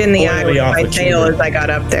poke it in the eye with off my a tail cheater. as I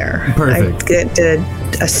got up there. Perfect. I did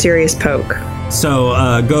a serious poke. So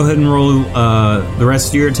go ahead and roll the rest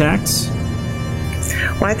of your attacks.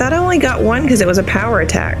 Well, I thought I only got one because it was a power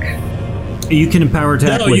attack. You can power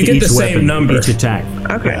attack No, with you get each the same weapon, number. each attack.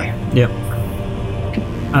 Okay. Yep.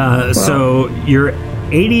 So you're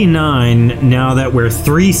 89 now that we're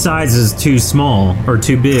 3 sizes too small or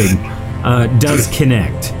too big. Does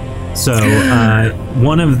connect. So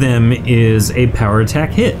one of them is a power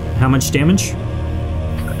attack hit. How much damage?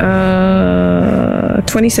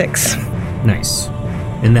 26. Nice.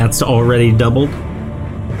 And that's already doubled?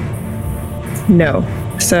 No.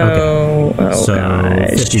 So, Okay. So, gosh,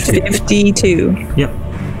 52. 52. Yep.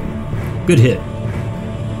 Good hit.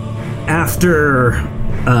 After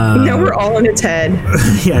Now we're all in its head.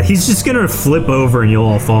 yeah, he's just gonna flip over and you'll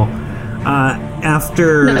all fall.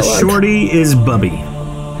 After No, I won't. Shorty is Bubby.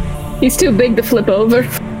 He's too big to flip over.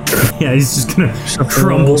 Yeah, he's just gonna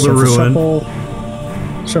crumble the ruin.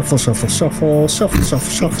 Shuffle, shuffle, shuffle, shuffle, shuffle,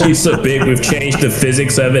 shuffle. He's so big, we've changed the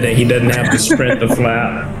physics of it, and he doesn't have to sprint the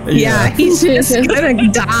flap. Yeah, he's just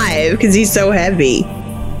gonna dive because he's so heavy.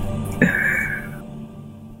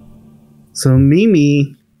 So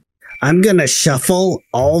Mimi, I'm gonna shuffle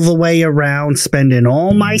all the way around, spending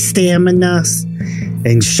all my stamina,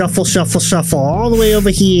 and shuffle, shuffle, shuffle all the way over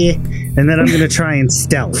here, and then I'm gonna try and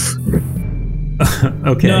stealth.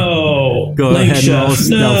 Okay. No. Go Link ahead and roll a Chef,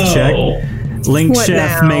 stealth no. check. Link What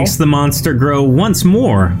Chef now? makes the monster grow once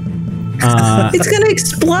more. It's gonna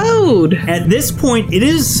explode. At this point, it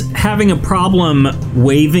is having a problem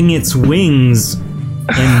waving its wings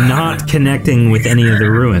and not connecting with any of the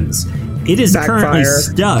ruins. It is currently Backfire.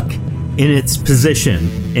 stuck in its position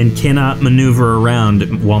and cannot maneuver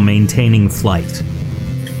around while maintaining flight.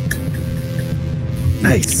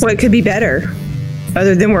 Nice. Well, it could be better.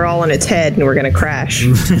 Other than we're all in its head and we're gonna crash.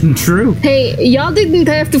 True. Hey, y'all didn't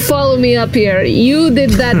have to follow me up here. You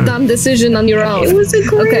did that dumb decision on your own. It was a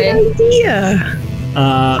great Okay. idea.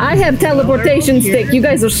 I have teleportation stick. You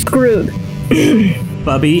guys are screwed.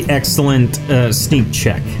 Bubby, excellent sneak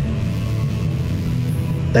check.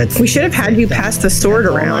 That's We should have had you pass the sword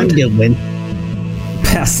all I'm around. doing.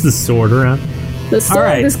 Pass the sword around. The sword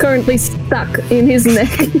right. is currently stuck in his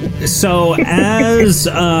neck. So as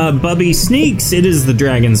Bubby sneaks, it is the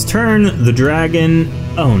dragon's turn. The dragon...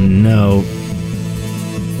 Oh no.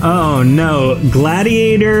 Oh no.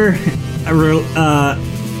 Gladiator...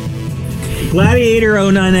 Gladiator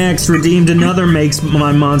 09X redeemed another makes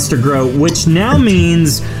my monster grow, which now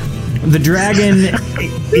means the dragon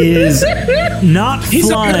is not He's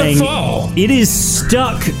not flying. gonna fall. It is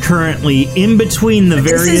stuck currently in between the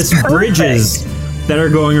This is various perfect. bridges that are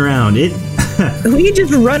going around. It We could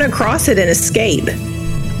just run across it and escape.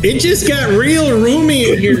 It just got real roomy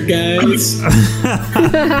in here, guys.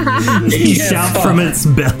 shout from its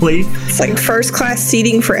belly. It's like first class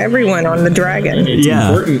seating for everyone on the dragon. It's Yeah.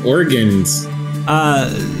 important organs.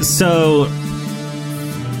 So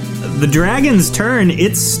the dragon's turn,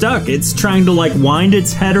 it's stuck. It's trying to like wind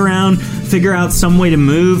its head around, figure out some way to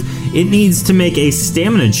move. It needs to make a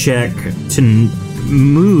stamina check to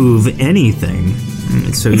move anything.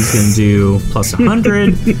 So you can do plus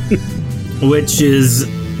 100, which is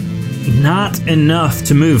not enough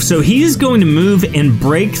to move. So he is going to move and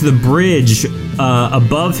break the bridge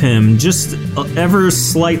above him just ever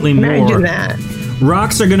slightly more. Imagine that.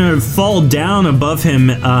 Rocks are gonna fall down above him,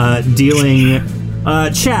 dealing.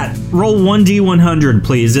 Chat, roll 1d100,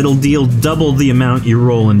 please. It'll deal double the amount you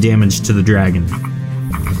roll in damage to the dragon.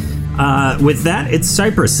 With that, it's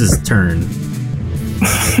Cypress's turn.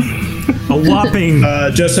 A whopping.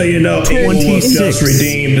 Just so you know, Wolf 26. just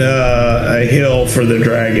redeemed a hill for the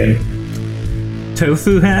dragon.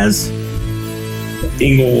 Tofu has.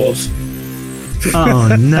 Inglewolf.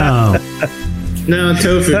 Oh no. No,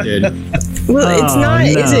 Tofu did. Well, it's Oh, not.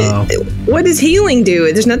 Is no. it? What does healing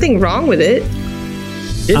do? There's nothing wrong with it.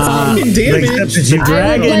 It's fucking damage. Except that The you-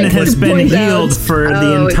 dragon like has to been point healed out- for the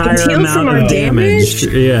Oh, it can entire heal from amount our of damage.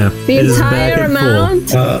 Yeah. The it is back entire at full.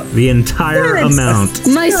 amount? The entire That's- amount.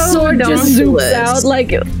 My So sword just zooms ridiculous. out like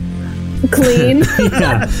clean.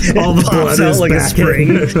 Yeah. All the pops blood out is like a back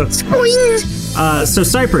in. So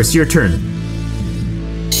Cypress, your turn.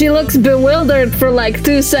 She looks bewildered for like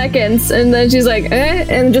 2 seconds and then she's like,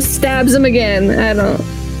 and just stabs him again. I don't.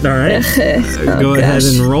 All right. Go ahead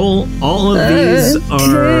and roll. All of these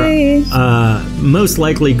Okay. are most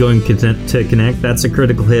likely going to connect. That's a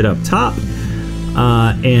critical hit up top.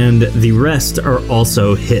 And the rest are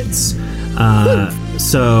also hits.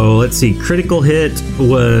 So let's see. Critical hit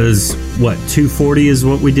was what? 240 is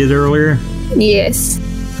what we did earlier. Yes.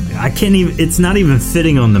 I can't even. It's not even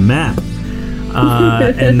fitting on the map.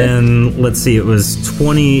 And then let's see. It was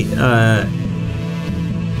 20.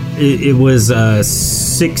 It was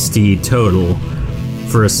 60 total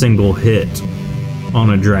for a single hit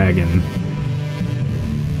on a dragon.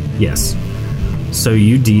 Yes. So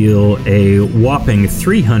you deal a whopping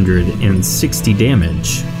 360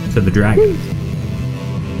 damage to the dragon.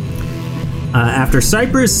 After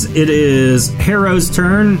Cypress, it is Harrow's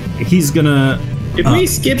turn. He's gonna. Did we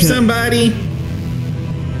skip somebody?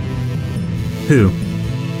 Who?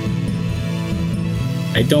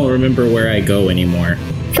 I don't remember where I go anymor.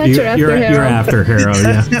 You're after Harrow,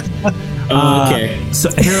 yeah. Okay. So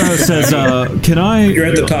Harrow says, "Can I?" You're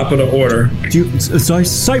at the top of the order.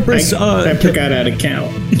 Cypress. I forgot how to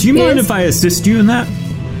count. Do you mind if I assist you in that?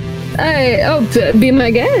 Be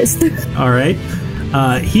my guest. All right.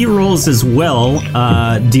 He rolls as well,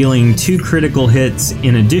 dealing 2 critical hits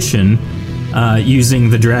in addition, using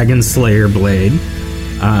the Dragon Slayer blade,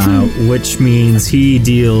 which means he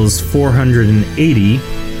deals 480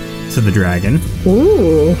 to the dragon.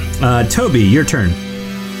 Ooh. Toby, your turn.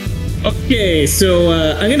 Okay, so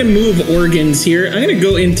I'm going to move organs here. I'm going to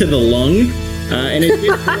go into the lung. And if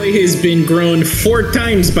this boy has been grown 4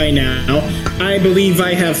 times by now, I believe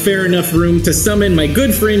I have fair enough room to summon my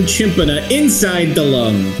good friend Chimpana inside the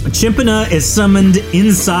lung. Chimpana is summoned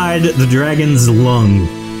inside the dragon's lung.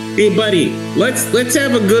 Hey, buddy, let's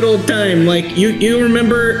have a good old time. Like you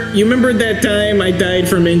remember that time I died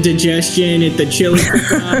from indigestion at the chili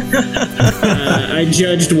cook-off? I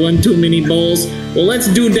judged 1 too many bowls. Well, let's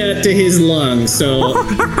do that to his lung. So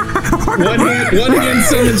one hand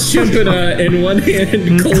summons Chimpana and one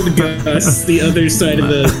hand Cold Gus the other side of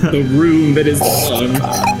the room that is the lung.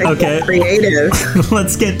 Okay. Creative.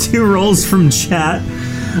 Let's get 2 rolls from chat.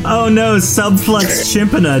 Oh no, Subflux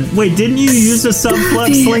Chimpana. Wait, didn't you use a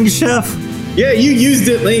Subflux, Link Chef? Yeah, you used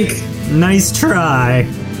it, Link. Nice try.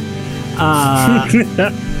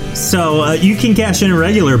 So you can cash in a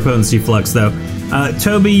regular potency flux, though.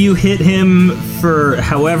 Toby, you hit him for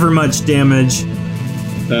however much damage.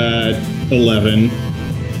 11.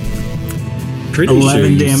 Pretty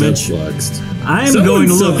 11 sure damage. Subfluxed. I am Someone going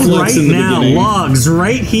to look subfluxed right in the now, beginning. logs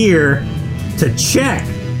right here, to check.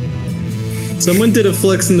 Someone did a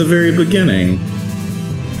flex in the very beginning.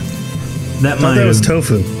 That I thought that was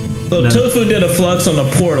Tofu. So Tofu did a flux on the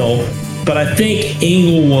portal, but I think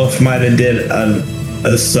Inglewolf might have did a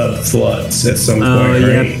subflux at some point,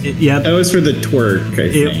 right? Yep. That was for the twerk,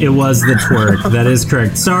 I think. It was the twerk. That is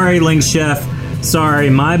correct. Sorry, Link Chef.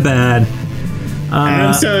 Sorry, my bad.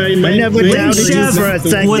 I'm sorry, I never doubted you for a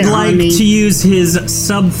second, would like homie. to use his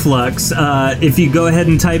subflux. If you go ahead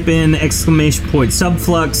and type in !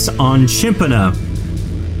 subflux on Chimpana.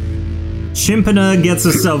 Chimpana gets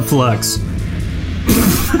a subflux.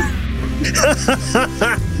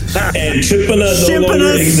 And Chimpana no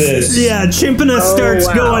longer exists. Yeah, Chimpana starts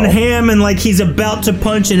going ham and like he's about to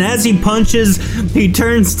punch, and as he punches, he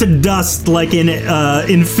turns to dust like in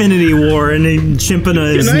Infinity War, and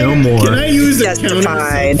Chimpana is no more. Can I use a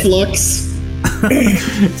Justified. counter flux?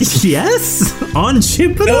 Yes, on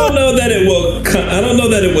Chimpana. I don't know that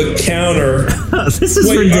it will counter. This is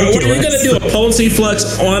Wait, ridiculous. are we going to do a potency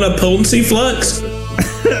flux on a potency flux?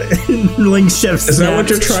 Link Chef. Is that what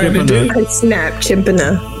you're trying to do? I snap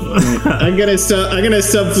Chimpana. I'm gonna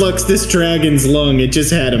subflux this dragon's lung. It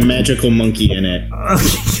just had a magical monkey in it.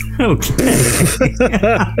 Okay.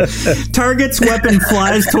 Target's weapon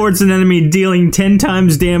flies towards an enemy, dealing 10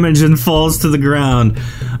 times damage and falls to the ground.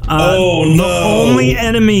 The only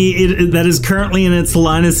enemy that is currently in its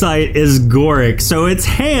line of sight is Goric. So its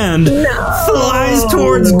hand flies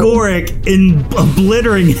towards Goric,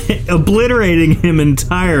 obliterating him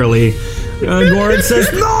entirely. Goric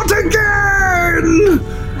says, "Not again!"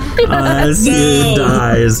 As he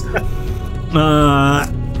dies.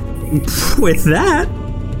 With that,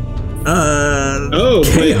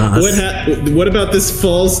 chaos. What about this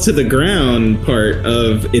falls to the ground part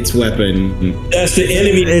of its weapon? That's the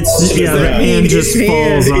enemy. The hand just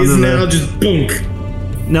falls onto is the... now just bunk.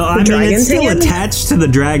 No, I mean it's still attached to the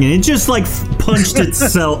dragon. It just like punched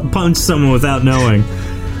someone without knowing.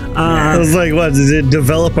 I was like, what? Does it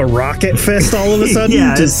develop a rocket fist all of a sudden?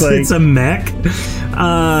 Yeah, just it's a mech.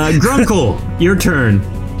 Grunkle, your turn.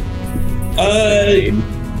 All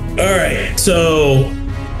right, so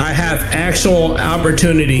I have actual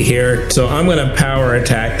opportunity here, so I'm going to power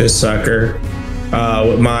attack this sucker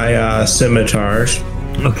with my scimitars.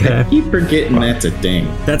 Okay. I keep forgetting that's a thing.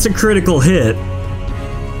 That's a critical hit.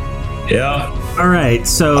 Yeah. All right,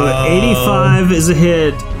 so 85 is a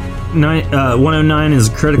hit, 109 is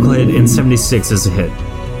a critical hit, and 76 is a hit.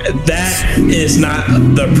 that is not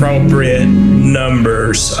the appropriate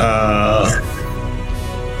numbers.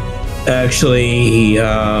 Actually,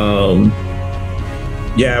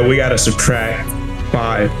 yeah, we got to subtract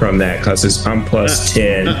 5 from that because I'm plus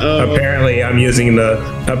 10. Apparently,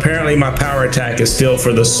 apparently my power attack is still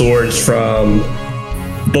for the swords from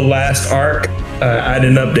the last arc. I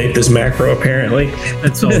didn't update this macro apparently.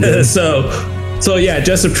 That's all good. So yeah,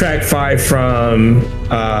 just subtract 5 from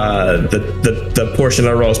the portion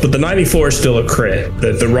of rolls, but the 94 is still a crit.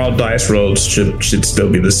 The raw dice rolls should still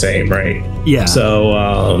be the same, right? Yeah.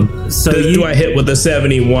 So do I hit with a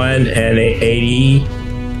 71 and a 80?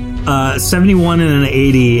 71 and an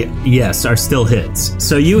 80, yes, are still hits.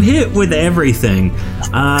 So you hit with everything.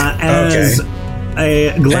 As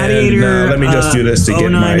a gladiator, and, let me just do this to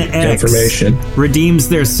get my information. Redeems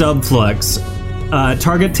their subflux.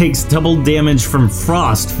 Target takes double damage from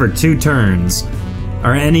frost for 2 turns.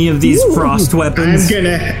 Are any of these frost weapons?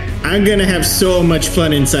 I'm gonna have so much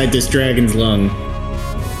fun inside this dragon's lung.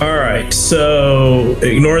 All right, so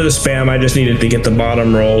ignore the spam. I just needed to get the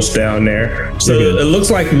bottom rolls down there. So it looks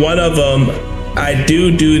like one of them, I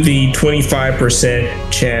do the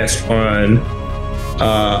 25% chance on.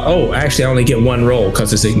 Actually, I only get 1 roll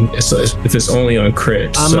because if it's only on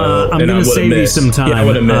crit. I'm going to save you some time. Yeah, I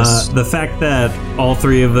would have missed. The fact that all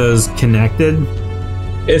 3 of those connected.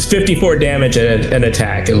 It's 54 damage and an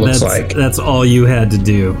attack, it looks like. That's all you had to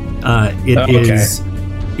do.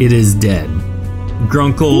 It is dead.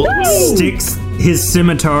 Grunkle sticks his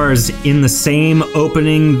scimitars in the same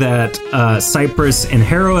opening that Cypress and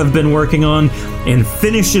Harrow have been working on and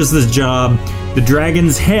finishes the job. The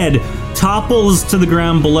dragon's head topples to the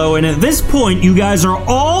ground below, and at this point, you guys are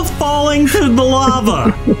all falling to the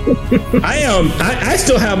lava. I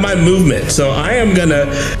still have my movement, so I am gonna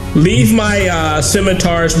leave my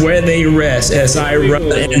scimitars where they rest as I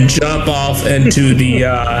run and jump off into the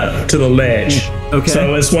to the ledge. Okay.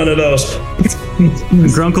 So it's one of those.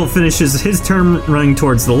 Grunkle finishes his turn running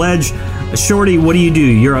towards the ledge. Shorty, what do?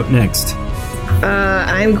 You're up next.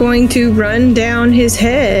 I'm going to run down his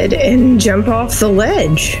head and jump off the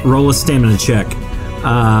ledge. Roll a stamina check.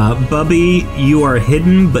 Bubby, you are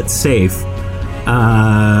hidden but safe.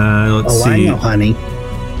 Let's see. I know, honey.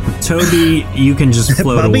 Toby, you can just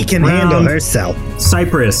float Bubby can around. handle herself.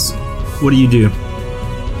 Cypress, what do?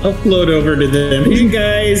 I'll float over to them. You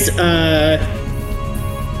guys,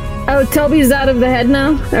 Oh, Toby's out of the head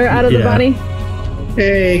now? Or out of the body?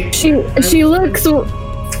 Hey. She looks...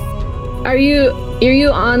 Are you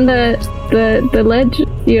on the ledge?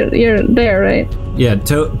 You're there, right? Yeah,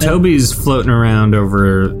 Toby's floating around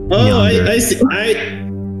over yonder. I see.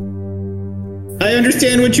 I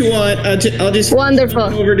understand what you want. I'll just wonderful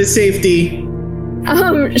over to safety.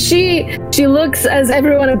 She looks as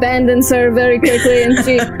everyone abandons her very quickly, and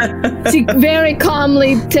she very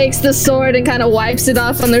calmly takes the sword and kind of wipes it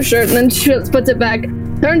off on their shirt, and then she puts it back,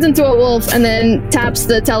 turns into a wolf, and then taps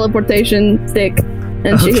the teleportation stick.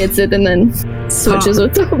 And she hits it and then switches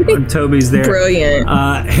with Toby. Toby's there. Brilliant.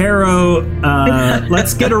 Harrow,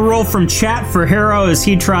 let's get a roll from chat for Harrow as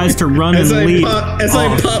he tries to run and leap.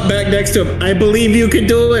 I pop back next to him. I believe you can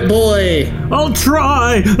do it, boy. I'll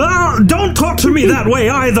try. Don't talk to me that way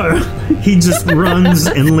either. He just runs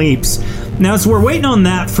and leaps. Now, as we're waiting on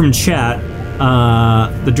that from chat,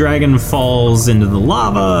 the dragon falls into the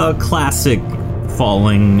lava. Classic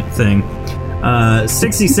falling thing.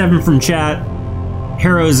 67 from chat.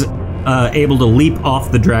 Harrow's able to leap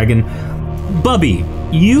off the dragon. Bubby,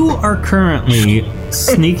 you are currently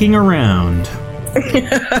sneaking around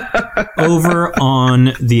over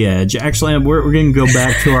on the edge. Actually, we're going to go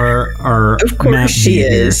back to our of course map she view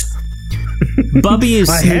is. Here. Bubby is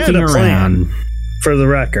sneaking around. For the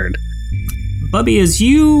record. Bubby, as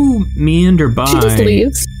you meander by... She just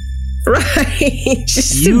leaves. Right.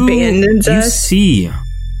 Just abandons us. You see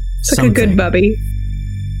It's like a good Bubby.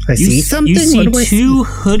 I see something. You see 2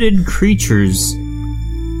 hooded creatures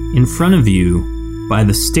in front of you by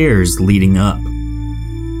the stairs leading up.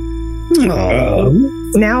 Oh.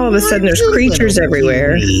 Now all of a sudden there's creatures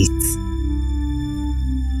everywhere.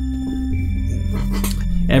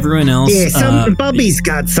 Everyone else... Yeah, Bubby's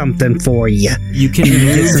got something for you. You can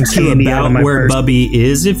move to about where Bubby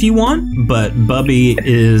is if you want, but Bubby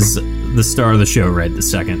is the star of the show right this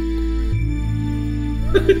second.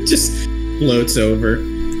 Just floats over.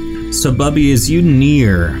 So, Bubby, as you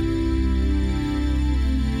near,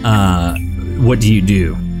 what do you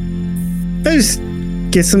do? I just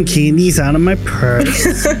get some candies out of my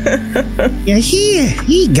purse. Yeah, here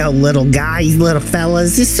you go, little guys, little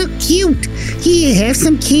fellas. It's so cute. Here, have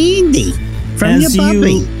some candy from your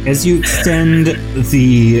Bubby. As you extend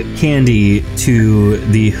the candy to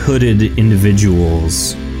the hooded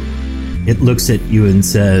individuals, it looks at you and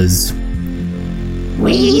says,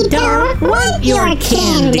 "We don't want your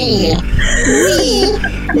candy. We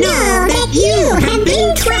know that you have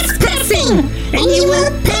been trespassing, and you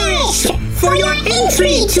will perish for your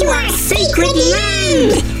entry to our sacred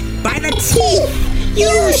land. By the teeth,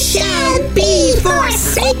 you shall be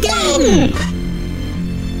forsaken."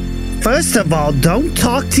 First of all, don't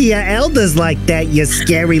talk to your elders like that, you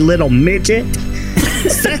scary little midget.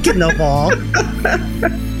 Second of all,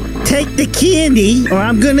 take the candy or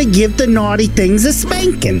I'm gonna give the naughty things a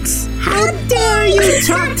spankings. How dare you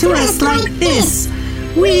talk to us like this?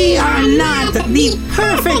 We are not the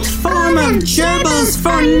perfect form of gerbils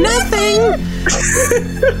for nothing.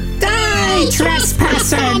 Die,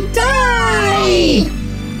 trespasser, die!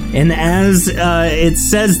 and as it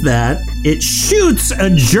says that, it shoots a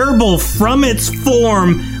gerbil from its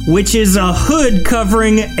form, which is a hood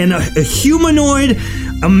covering a humanoid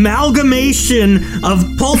amalgamation of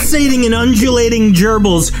pulsating and undulating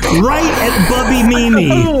gerbils right at Bubby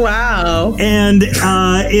Mimi. Oh, wow. And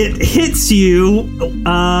it hits you,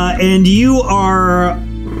 and you are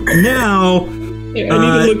now... I need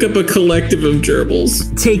to look up a collective of gerbils.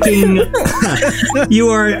 You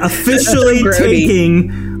are officially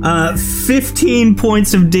taking 15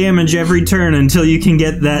 points of damage every turn until you can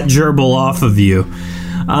get that gerbil off of you.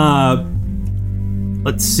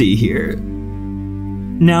 Let's see here.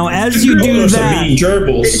 Now, as you do that...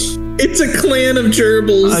 gerbils. It's a clan of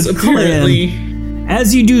gerbils, apparently.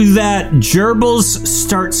 As you do that, gerbils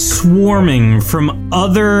start swarming from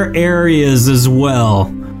other areas as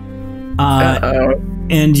well.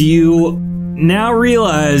 And you now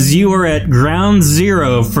realize you are at ground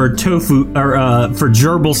zero for for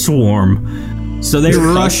gerbil swarm. So they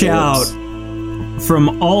rush out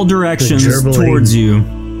from all directions towards you.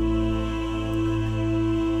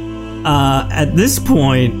 At this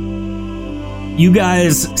point, you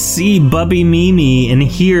guys see Bubby Mimi and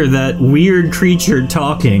hear that weird creature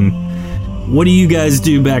talking. What do you guys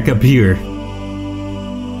do back up here?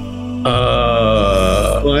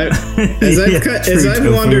 What? As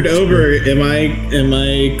I've wandered over, am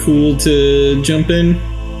I cool to jump in?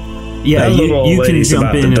 Yeah, you can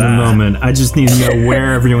jump in a moment. I just need to know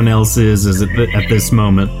where everyone else is at this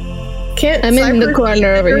moment. I'm in the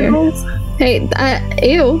corner over here. Hey,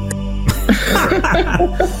 ew.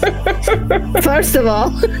 First of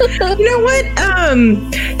all, you know what?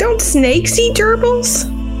 Don't snakes eat gerbils?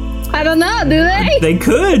 I don't know. Do they? They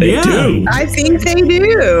could. They do. I think they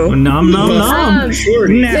do. Nom nom nom.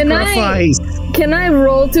 Can I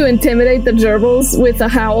roll to intimidate the gerbils with a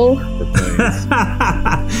howl?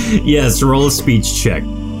 Yes, roll a speech check.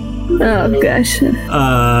 Oh gosh.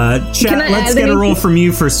 Chat, let's get a roll from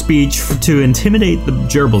you for speech to intimidate the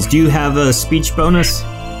gerbils. Do you have a speech bonus?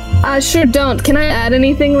 I sure don't. Can I add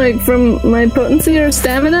anything like from my potency or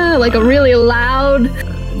stamina? Like a really loud.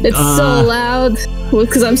 It's so loud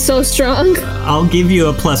because I'm so strong. I'll give you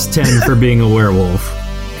a +10 for being a werewolf.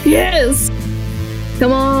 Yes.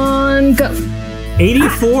 Come on, go.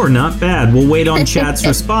 84, not bad. We'll wait on chat's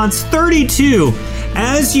response. 32.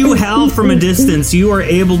 As you howl from a distance, you are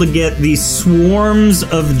able to get these swarms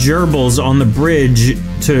of gerbils on the bridge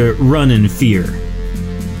to run in fear.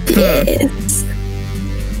 Yes.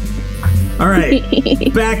 All right,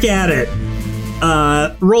 back at it.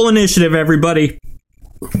 Roll initiative, everybody.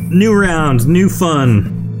 New round, new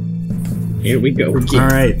fun. Here we go. All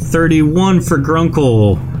right, 31 for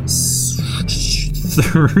Grunkle,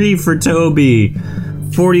 3 for Toby,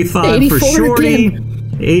 45 for Shorty,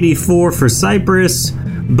 again. 84 for Cypress,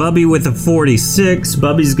 Bubby with a 46.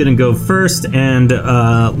 Bubby's gonna go first, and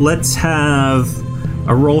let's have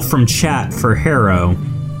a roll from chat for Harrow.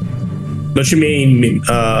 What you mean,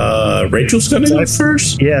 Rachel's gonna go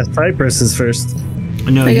first? Yeah, Cypress is first.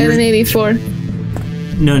 No, I got an 84.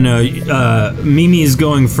 No, Mimi is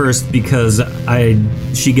going first because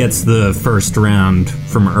she gets the first round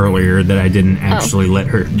from earlier that I didn't actually let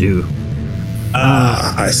her do.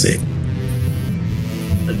 I see.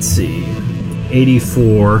 Let's see.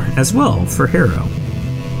 84 as well for Harrow.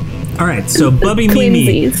 All right, so Bubby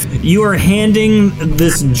Mimi, you are handing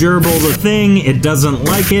this gerbil the thing. It doesn't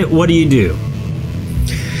like it. What do you do?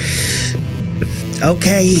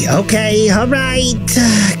 Okay, all right.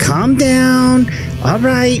 Calm down. All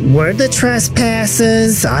right, we're the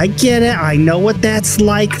trespassers. I get it. I know what that's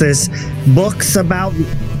like. There's books about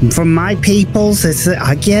from my peoples.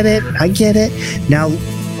 I get it. Now,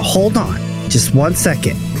 hold on. Just 1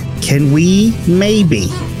 second. Can we maybe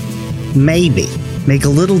make a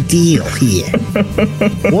little deal here?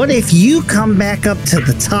 What if you come back up to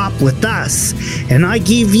the top with us and I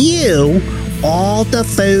give you all the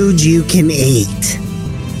food you can eat?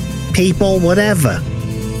 People, whatever.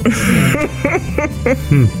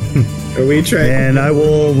 Are we trying? And I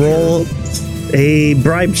will roll a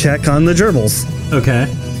bribe check on the gerbils. Okay.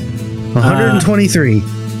 123.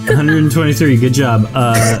 123. Good job.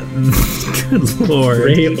 Good lord.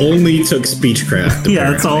 Ray only took speechcraft.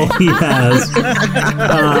 Yeah, that's all he has.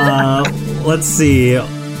 Let's see.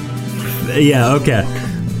 Yeah, okay.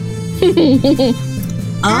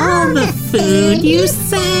 All the food, you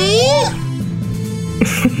say?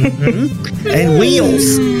 And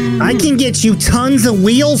wheels. I can get you tons of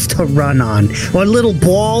wheels to run on. Or little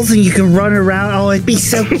balls and you can run around. Oh, it'd be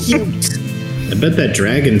so cute. I bet that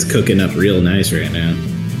dragon's cooking up real nice right now.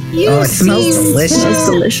 It smells delicious. It's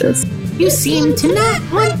delicious. You seem to not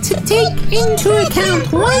want to take into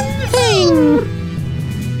account one thing.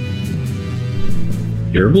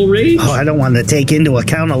 Gerbil rage? Oh, I don't want to take into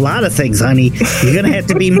account a lot of things, honey. You're going to have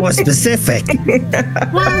to be more specific.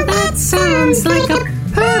 Well, that sounds like a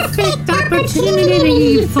perfect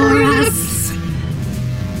opportunity for us.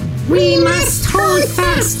 We must hold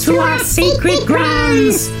fast to our sacred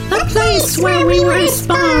grounds, the place where we were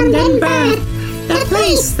spawned and birthed, the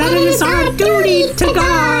place that it is our duty to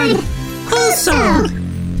guard. Also,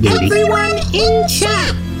 everyone in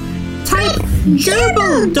chat, type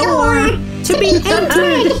gerbil door to be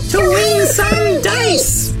entered to win some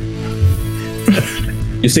dice.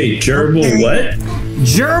 You say gerbil what?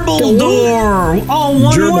 Gerbil door! All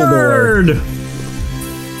one Gerbil word!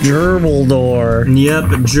 Gerbil door. Yep,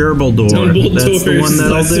 gerbil door. That's the one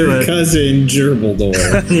that'll do it. Cousin gerbil door.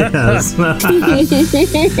 Yes.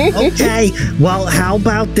 Okay, well, how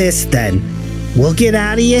about this then? We'll get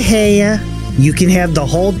out of your hair. You can have the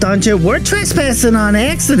whole dungeon. We're trespassing on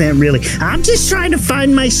accident, really. I'm just trying to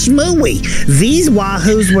find my schmooey. These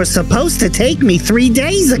wahoos were supposed to take me 3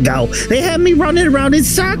 days ago. They had me running around in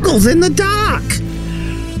circles in the dark.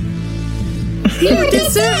 You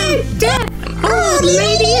deserve death, old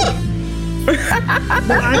lady.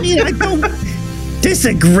 Well, I mean, I don't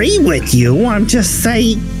disagree with you. I'm just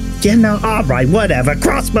saying, you know, all right, whatever.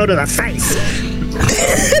 Crossbow to the face.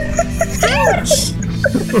 Ouch.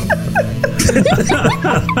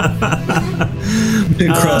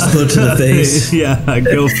 Crossbow to the face. Yeah,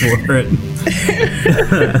 go for it.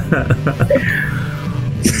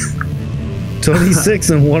 26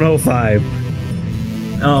 and 105.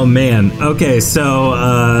 Oh man. Okay, so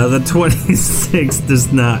the 26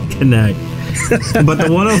 does not connect, but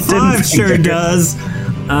the 105 sure does.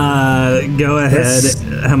 Go ahead.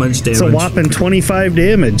 How much damage? It's a whopping 25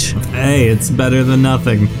 damage. Hey, it's better than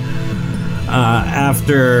nothing.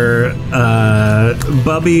 After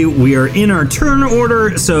Bubby, we are in our turn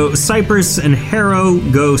order, so Cypress and Harrow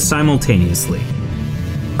go simultaneously.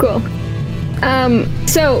 Cool.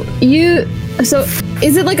 So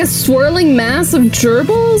is it like a swirling mass of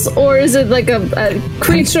gerbils, or is it like a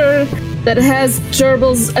creature that has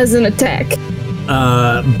gerbils as an attack?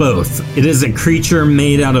 Both. It is a creature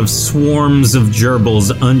made out of swarms of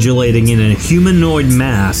gerbils undulating in a humanoid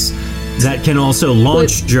mass that can also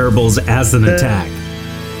launch gerbils as an attack.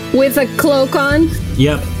 With a cloak on?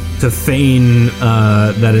 Yep, to feign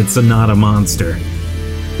that it's not a monster.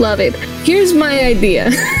 Love it. Here's my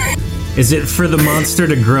idea. Is it for the monster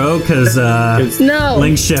to grow? Because no.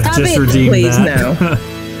 Link Chef Stop just it. redeemed Please, that. no.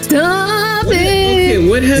 Stop it! Okay,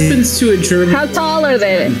 what happens to a gerbil? How tall are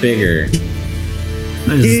they? Bigger.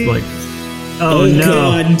 I just like, oh no!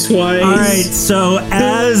 God, twice. All right, so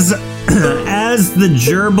as the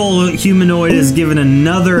gerbil humanoid is given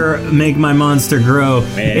another make my monster grow,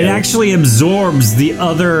 it actually absorbs the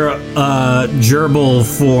other gerbil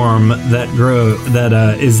form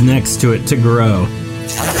that is next to it to grow.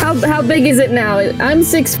 How big is it now? I'm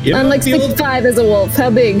 6. I'm like 6'5" as a wolf. How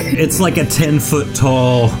big? It's like a 10-foot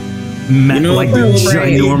tall,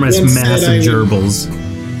 ginormous mass of gerbils.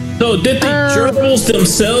 So did the gerbils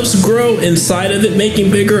themselves grow inside of it,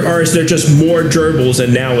 making bigger, or is there just more gerbils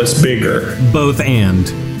and now it's bigger? Both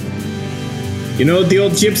and. You know, the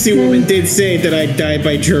old gypsy woman did say that I'd die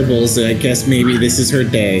by gerbils. I guess maybe this is her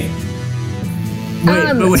day.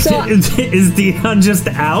 Wait, is Dion just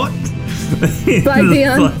out? Bye,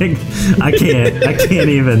 Dion. I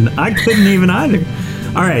couldn't even either.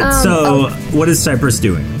 All right, so what is Cypress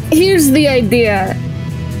doing? Here's the idea.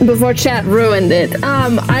 Before chat ruined it,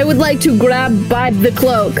 I would like to grab by the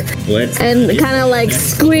cloak and kind of like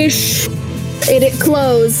squish it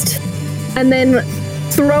closed, and then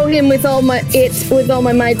throw him with all my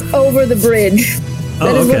might over the bridge.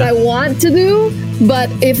 That is what I want to do, but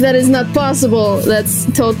if that is not possible, that's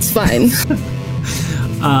fine.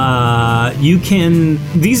 You can.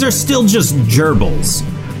 These are still just gerbils,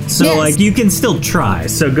 so yes. you can still try.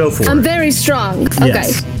 So go for it. I'm very strong.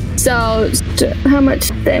 Yes. Okay. So, how much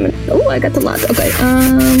damage? Oh, I got the lot. Okay.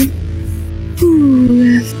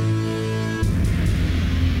 Ooh.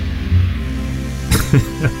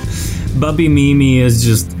 Bubby Mimi is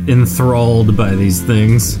just enthralled by these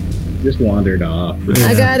things. Just wandered off.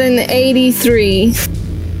 I got an 83.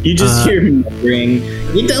 You just hear me ring.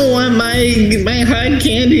 You don't want my hard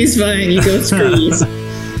candies, fine. You go screw yourself.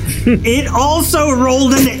 It also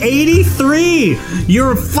rolled an 83.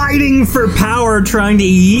 You're fighting for power, trying to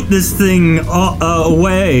eat this thing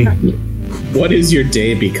away. What is your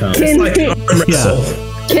day become?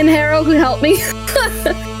 Can Harold help me?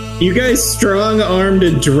 You guys strong-armed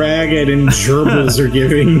a dragon and gerbils are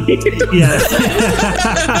giving me.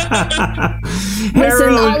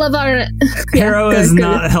 Listen, all of our... Harrow is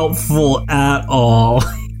not helpful at all.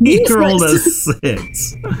 He rolled a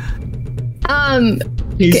 6.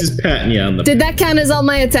 He's just patting you on the... Did that count as all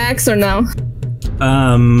my attacks or no?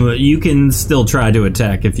 You can still try to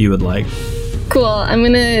attack if you would like. Cool. I'm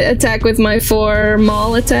gonna attack with my 4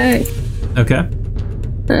 maul attack. Okay.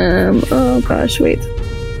 Oh gosh, wait.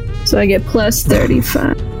 So I get plus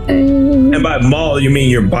 35. And by maul, you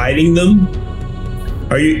mean you're biting them?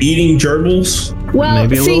 Are you eating gerbils? Well,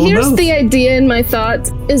 see, here's the idea in my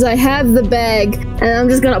thoughts: is I have the bag, and I'm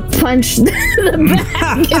just gonna punch the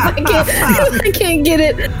bag if I can't get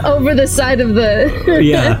it over the side of the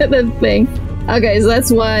the thing. Okay, so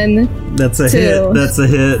that's 1. That's a 2, hit. That's a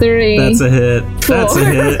hit. 3. That's a hit. 4. That's a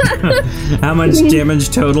hit. How much damage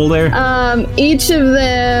total there? Each of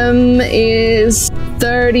them is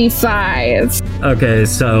 35. Okay,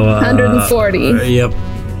 so 140. Yep.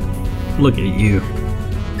 Look at you.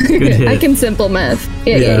 Good hit. I can simple math.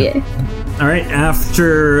 Yeah. All right,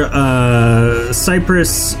 after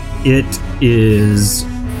Cypress, it is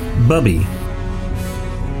Bubby.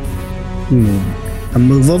 I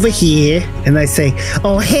move over here and I say,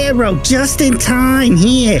 "Oh, Harrow, just in time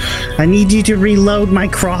here. I need you to reload my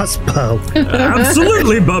crossbow."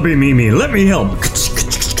 Absolutely, Bubby Mimi. Let me help.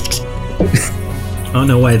 I don't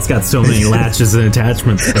know why it's got so many latches and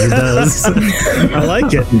attachments, but it does. I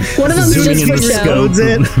like it. One of them Zooming just in the Goes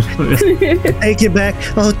in. Take it back.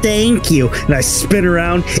 "Oh, thank you." And I spin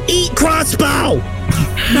around. "Eat crossbow."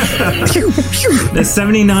 The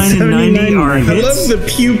 79 and 90 are hits. I love the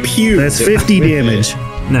pew pew. That's 50 damage.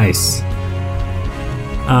 Nice.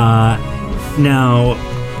 Now,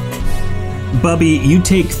 Bubby, you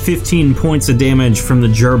take 15 points of damage from the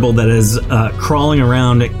gerbil that is crawling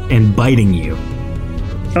around and biting you.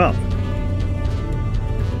 Oh.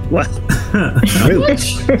 Well, really?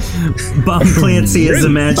 Bob Clancy is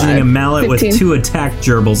imagining a mallet 15. With 2 attack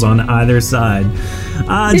gerbils on either side.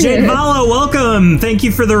 Jade Vala, welcome. Thank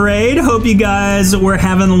you for the raid. Hope you guys were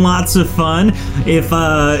having lots of fun. If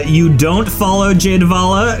you don't follow Jade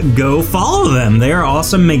Vala, go follow them. They are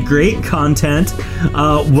awesome, make great content.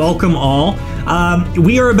 Welcome all.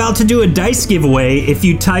 We are about to do a dice giveaway. If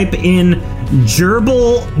you type in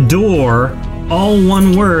gerbil door, all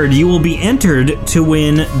one word, you will be entered to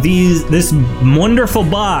win this wonderful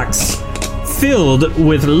box filled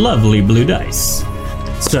with lovely blue dice.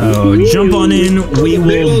 So jump on in. We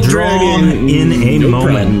will draw in a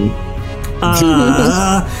moment.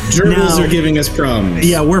 Gerbils are giving us problems.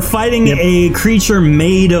 Yeah, we're fighting a creature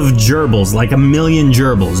made of gerbils, like a million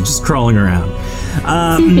gerbils just crawling around.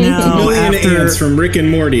 Now, a million ants from Rick and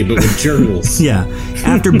Morty, but with gerbils. Yeah.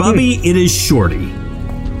 After Bubby, it is Shorty.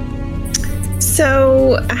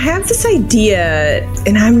 So I have this idea,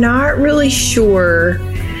 and I'm not really sure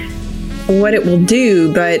what it will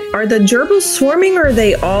do, but are the gerbils swarming, or are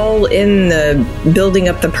they all in the building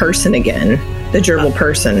up the person again? The gerbil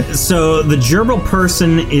person. So the gerbil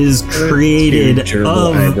person is created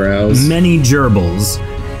of many gerbils.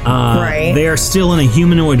 Right. They are still in a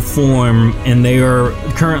humanoid form, and they are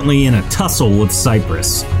currently in a tussle with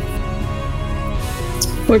Cypress.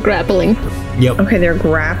 We're grappling. Yep. Okay, they're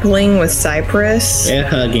grappling with Cypress. They're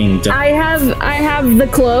hugging. I have the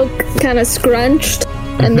cloak kind of scrunched,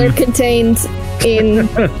 and they're contained in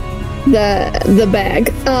the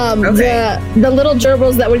bag. The little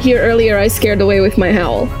gerbils that were here earlier, I scared away with my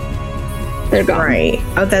howl. They're gone. Right.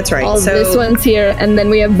 Oh, that's right. So this one's here, and then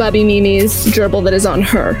we have Bubby Mimi's gerbil that is on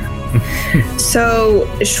her. So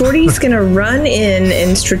Shorty's gonna run in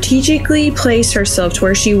and strategically place herself to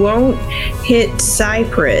where she won't hit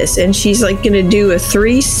Cypress, and she's like gonna do a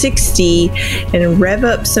 360 and rev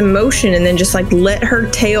up some motion, and then just like let her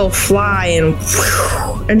tail fly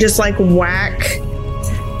and just like whack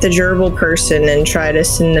the gerbil person and try to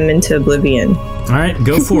send them into oblivion. All right,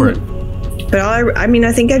 go for it. But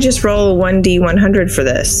I think I just roll 1d100 for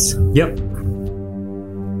this. Yep.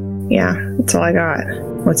 Yeah, that's all I got.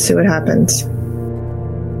 Let's see what happens.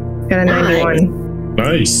 Got a 91.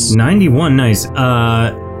 Nice. 91, nice.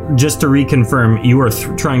 Just to reconfirm, you are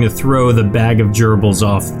trying to throw the bag of gerbils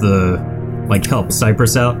off the, like, help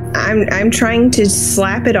Cypress out? I'm trying to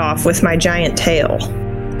slap it off with my giant tail.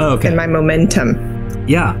 Okay. And my momentum.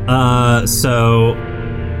 Yeah, so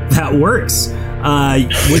that works.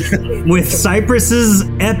 With Cypress's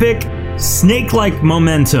epic snake-like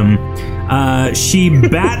momentum, she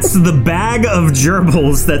bats the bag of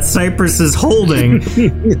gerbils that Cypress is holding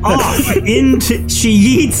off into.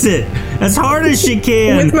 She yeets it as hard as she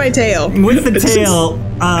can with my tail. With the tail,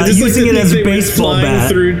 using it as a baseball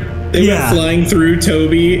bat. They went flying through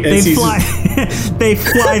Toby. They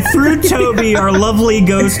fly through Toby, our lovely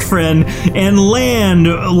ghost friend, and land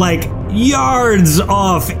like yards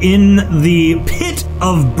off in the pit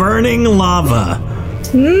of burning lava.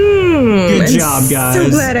 Good job, guys. So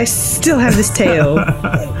glad I still have this tail.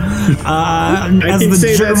 I can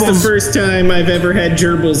say that's the first time I've ever had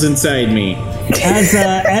gerbils inside me.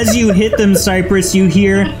 As you hit them, Cypress, you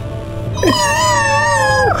hear.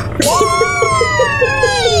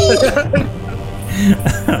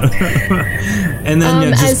 And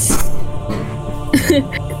then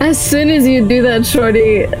as soon as you do that,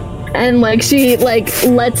 Shorty, and like she like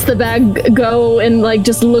lets the bag go and like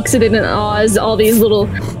just looks at it in awe as all these little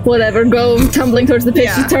whatever go tumbling towards the pit.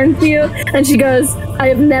 She turns to you and she goes, "I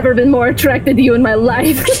have never been more attracted to you in my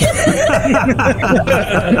life."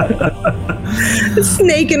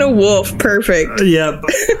 Snake and a wolf, perfect. Yep.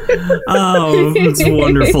 Oh, it's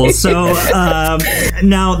wonderful. So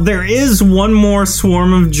now there is one more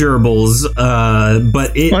swarm of gerbils,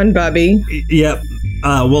 but one Bubby. Yep.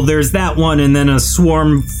 Well, there's that one, and then a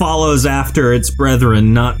swarm follows after its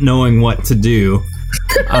brethren, not knowing what to do.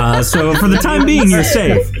 So for the time being, you're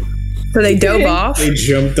safe. So they dove off? They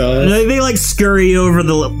jumped off. They like scurry over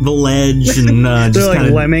the ledge and just they're like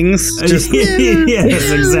kinda, lemmings. Just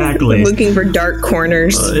yes, exactly. Looking for dark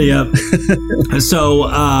corners. Yep. So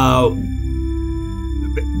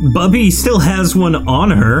Bubby still has one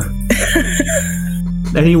on her.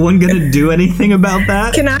 Anyone gonna do anything about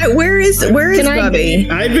that? Can I? Where is Bubby?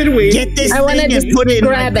 I've been waiting. Get this I want to thing and just put it in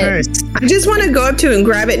grab my it. purse. I just want to go up to it and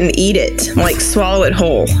grab it and eat it, like swallow it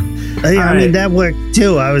whole. I mean, that worked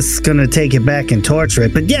too. I was gonna take it back and torture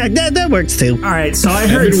it, but yeah, that works too. All right, so I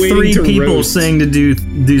heard been waiting 3 to people roast. saying to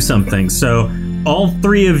do something. So all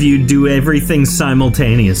 3 of you do everything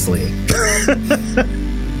simultaneously.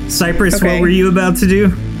 Cypress, Okay. what were you about to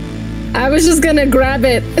do? I was just gonna grab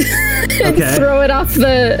it and Okay. throw it off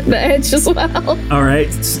the edge as well. All right,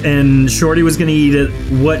 and Shorty was gonna eat it.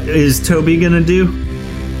 What is Toby gonna do?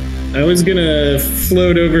 I was gonna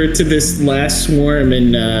float over to this last swarm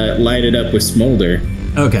and light it up with smolder.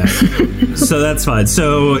 Okay, so that's fine.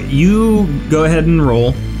 So you go ahead and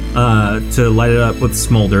roll to light it up with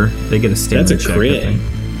smolder. They get a stamina That's a check, crit. I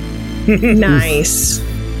think. Nice.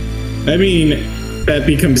 I mean, that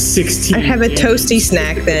becomes 16. I have a toasty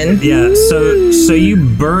snack then. Yeah, so you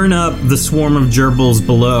burn up the swarm of gerbils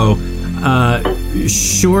below.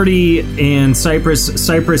 Shorty and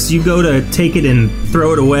Cypress, you go to take it and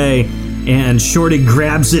throw it away, and Shorty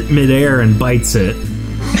grabs it midair and bites it.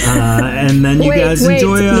 And then you guys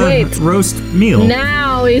enjoy a roast meal.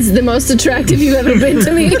 Now is the most attractive you've ever been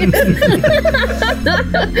to me.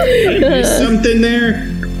 There's something there.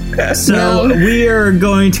 So we are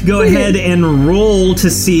going to go ahead and roll to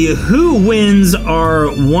see who wins our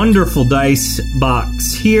wonderful dice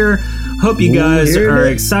box here. Hope you guys are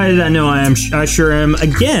excited. I know I am. I sure am.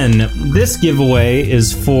 Again, this giveaway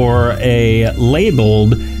is for a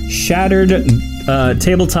labeled Shattered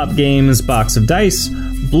Tabletop Games box of dice,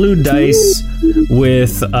 blue dice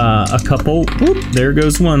with a couple. Whoop, there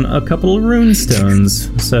goes one. A couple of rune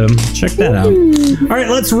stones. So check that out. All right,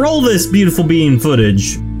 let's roll this beautiful bean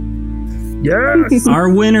footage. Yes. Our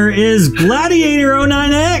winner is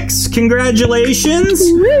Gladiator09X. Congratulations.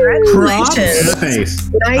 Props. Nice.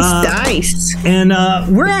 Nice dice. And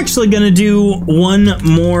we're actually going to do one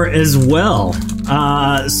more as well.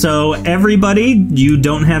 So everybody, you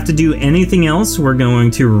don't have to do anything else. We're going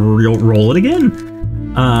to roll it again.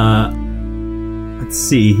 Let's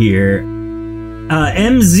see here.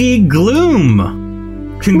 MZ Gloom.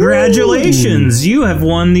 Congratulations, you have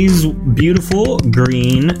won these beautiful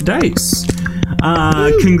green dice.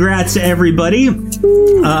 Congrats to everybody.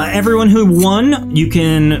 Everyone who won, you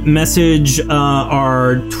can message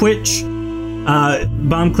our Twitch.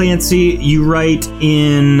 Bomb Clancy, you write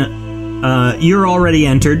in, you're already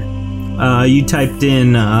entered. You typed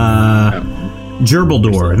in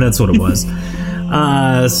Gerbildor, that's what it was.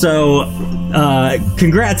 So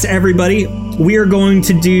congrats everybody. We are going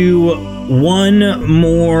to do one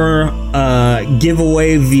more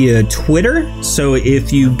giveaway via Twitter. So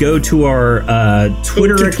if you go to our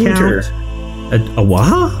Twitter account, a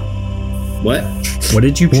what? What? What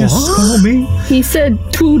did you just call me? He said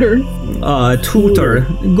tutor. Tutor.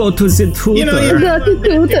 Go to the tutor. You know, you Go to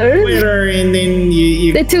tutor. Twitter, and then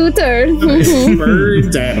you The tutor.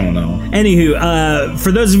 birds. I don't know. Anywho,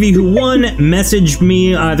 for those of you who won, message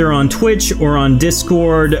me either on Twitch or on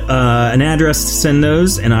Discord an address to send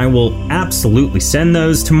those, and I will absolutely send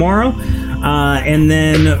those tomorrow. And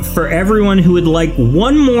then for everyone who would like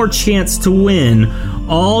one more chance to win,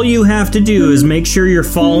 all you have to do is make sure you're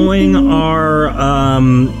following our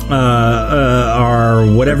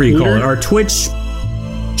whatever you call it, our Twitch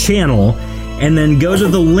channel, and then go to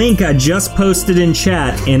the link I just posted in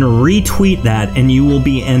chat and retweet that, and you will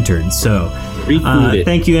be entered. So,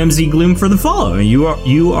 thank you, MZ Gloom, for the follow. You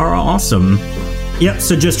are awesome. Yep.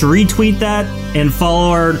 So just retweet that and follow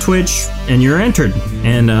our Twitch, and you're entered.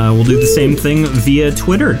 And we'll do the same thing via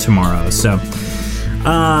Twitter tomorrow. So,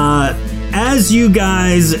 as you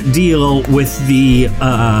guys deal with the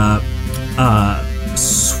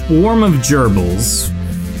swarm of gerbils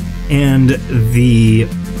and the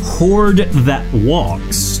horde that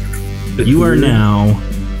walks, you are now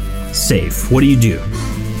safe. What do you do?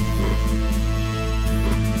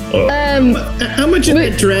 How much of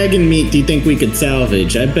that dragon meat do you think we could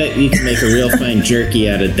salvage? I bet you can make a real fine jerky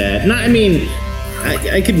out of that. I mean,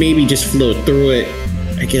 I could maybe just float through it,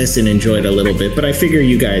 I guess, and enjoy it a little bit, but I figure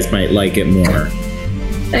you guys might like it more.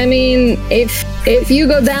 I mean, if you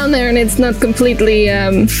go down there and it's not completely,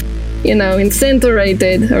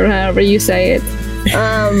 incinerated, or however you say it,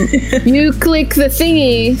 you click the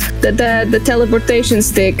thingy, the teleportation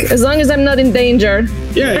stick, as long as I'm not in danger.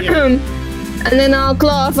 Yeah. And then I'll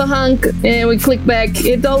claw off a hunk, and we click back.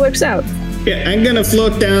 It all works out. Yeah, I'm gonna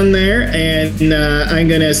float down there, and I'm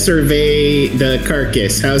gonna survey the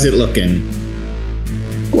carcass. How's it looking?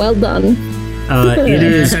 Well done. It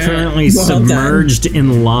is currently submerged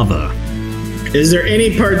in lava. Is there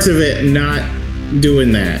any parts of it not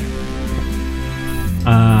doing that?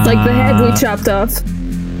 Like the head we chopped off.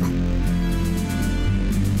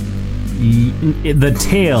 The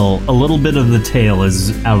tail, a little bit of the tail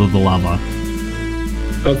is out of the lava.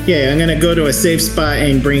 Okay, I'm gonna go to a safe spot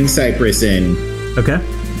and bring Cypress in. Okay.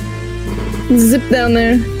 Zip down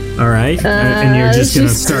there. All right, and you're just gonna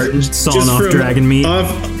start sawing off dragon meat.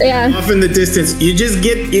 Off in the distance. You just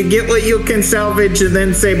get what you can salvage, and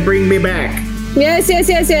then say, "Bring me back." Yes.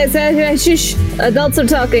 Shush. Adults are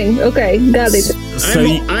talking. Okay, got it. So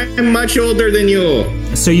I'm much older than you.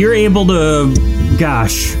 So you're able to,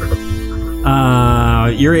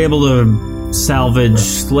 you're able to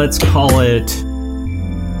salvage, let's call it,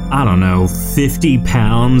 I don't know, 50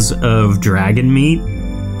 pounds of dragon meat.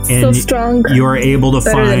 And so strong. You're able to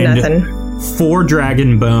Better find 4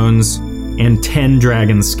 dragon bones and 10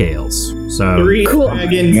 dragon scales. So 3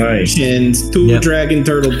 dragon shins, 2 dragon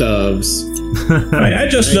turtle doves. I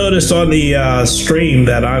just noticed on the stream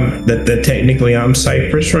that that technically I'm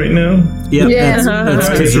Cypress right now. Yep, that's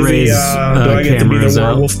because Ray's do I get to be the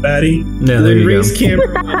werewolf fatty? No, there you Ray's go.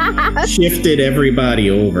 camera shifted everybody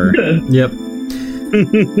over. Yep.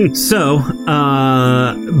 So,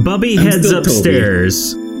 Bubby heads still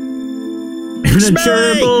upstairs. And a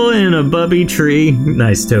gerbil in a bubby tree.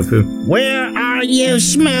 Nice, Tofu. Where are you,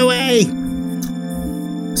 Smooey?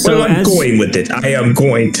 So well, I'm going with it. I am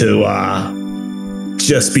going to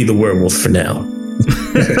just be the werewolf for now.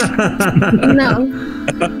 No.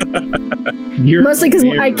 Mostly because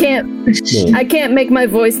I can't make my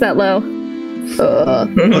voice that low. Well,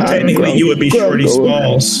 technically, you would be Shorty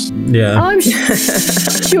Smalls. Yeah. Oh, I'm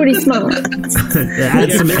Shorty Smalls.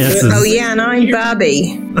 Add some S's. Oh yeah, and I'm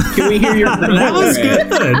Bobby. Can we hear your? That was good.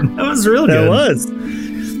 That was real good. That was.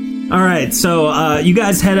 All right, so you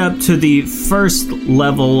guys head up to the first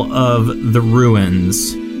level of the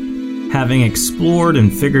ruins, having explored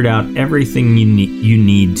and figured out everything you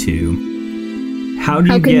need to. How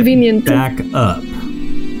do you get back up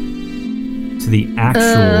to the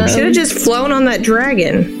actual? Should have just flown on that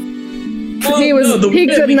dragon. He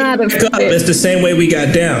could not have. It's the same way we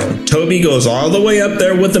got down. Toby goes all the way up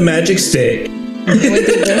there with the magic stick.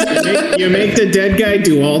 You make the dead guy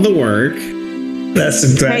do all the work. That's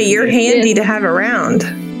exactly. Hey, you're handy to have around.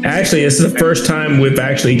 Actually, it's the first time we've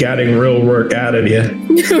actually gotten real work out of you.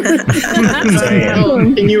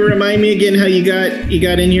 Can you remind me again how you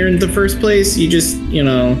got in here in the first place? You just,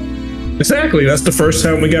 Exactly. That's the first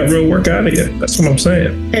time we got real work out of you. That's what I'm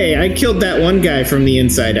saying. Hey, I killed that one guy from the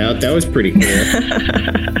inside out. That was pretty cool.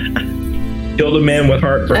 Killed a man with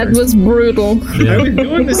heartburn. That was brutal. I was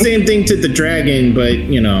doing the same thing to the dragon, but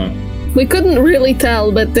We couldn't really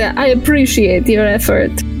tell, but I appreciate your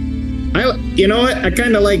effort. You know what? I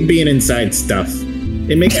kind of like being inside stuff.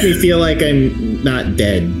 It makes me feel like I'm not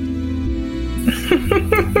dead.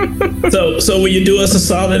 So will you do us a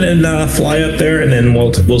solid and fly up there, and then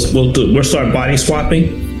we'll start body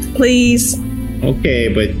swapping? Please. Okay,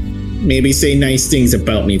 but maybe say nice things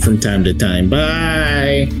about me from time to time.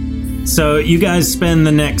 Bye. So you guys spend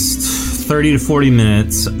the next 30 to 40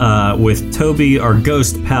 minutes with Toby, our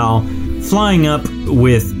ghost pal, flying up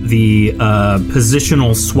with the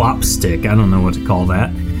positional swap stick. I don't know what to call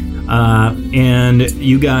that. And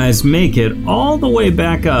you guys make it all the way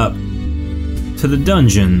back up to the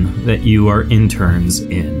dungeon that you are interns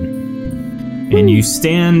in. And you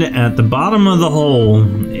stand at the bottom of the hole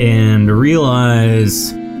and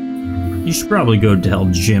realize you should probably go tell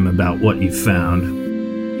Jim about what you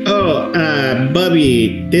found. Oh,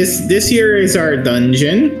 Bubby, this here is our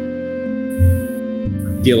dungeon.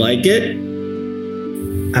 Do you like it?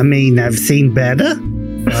 I mean, I've seen better,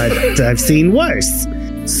 but I've seen worse.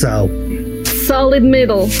 So, solid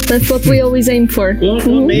middle. That's what we always aim for. Well,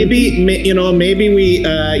 maybe we,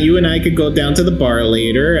 you and I could go down to the bar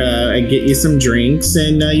later. I get you some drinks,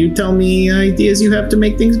 and you tell me ideas you have to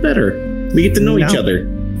make things better. We get to know each other.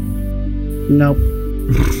 Nope.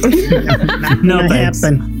 No thanks.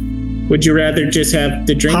 Happen. Would you rather just have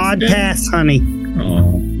the drinks? Hard pass, honey.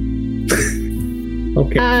 Oh.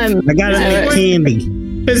 Okay. I got enough candy.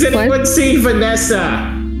 Has anyone seen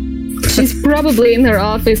Vanessa? She's probably in her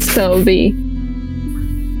office, Toby.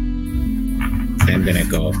 I'm gonna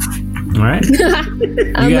go. All right.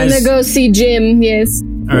 I'm gonna go see Jim. Yes.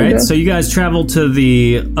 All right. So you guys travel to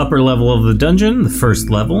the upper level of the dungeon, the first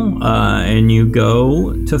level, and you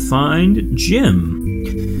go to find Jim.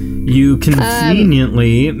 You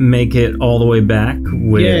conveniently make it all the way back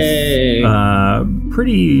with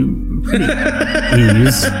pretty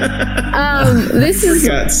ease. This is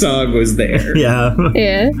forgot Sog was there. Yeah.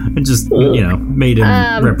 I just made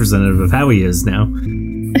him representative of how he is now.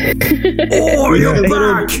 Oh, you're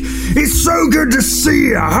back! It's so good to see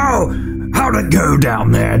you. How'd it go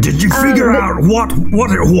down there? Did you figure out what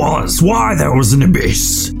it was? Why there was an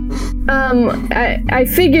abyss? I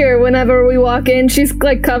figure whenever we walk in, she's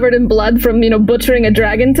like covered in blood from butchering a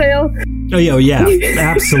dragon tail. Oh yeah,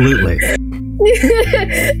 absolutely.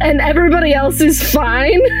 And everybody else is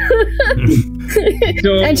fine.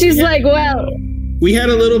 And she's like, well, we had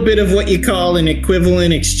a little bit of what you call an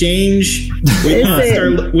equivalent exchange. We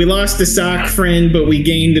lost a sock friend, but we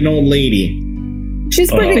gained an old lady. She's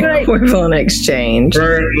pretty great. Equivalent exchange.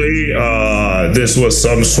 Apparently, this was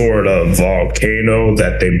some sort of volcano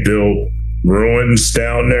that they built ruins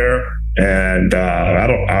down there. And I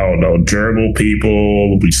don't know, gerbil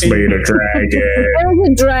people. We slayed a dragon. There was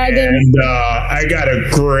a dragon. And I got a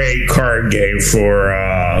great card game for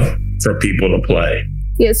people to play.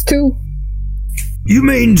 Yes, too. You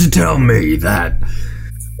mean to tell me that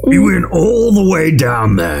you went all the way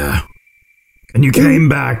down there and you came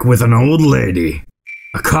back with an old lady,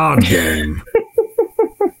 a card game,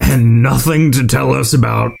 and nothing to tell us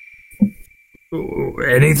about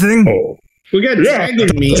anything? Oh. We got dragon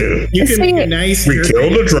meat. You can make a nice. We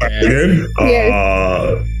killed a dragon.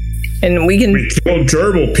 And we killed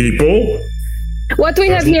gerbil people. What we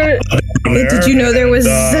have here. Did you know there was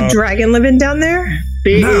a dragon living down there?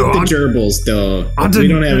 They ate the gerbils, though. We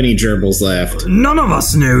don't have any gerbils left. None of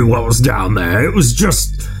us knew what was down there. It was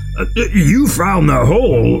just you found the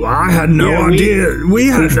hole. I had no idea. We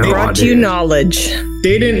had no idea. Brought you knowledge.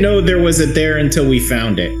 They didn't know there was a there until we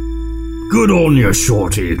found it. Good on you,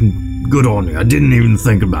 Shorty. Good on you. I didn't even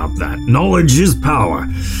think about that. Knowledge is power.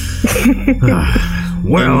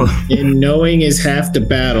 Well, and knowing is half the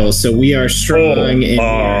battle, so we are strong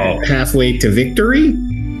and halfway to victory.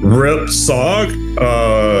 Rip Sog.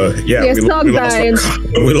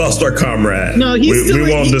 We lost our comrade. No, we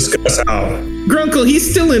won't discuss how. Grunkle, he's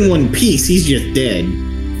still in one piece. He's just dead.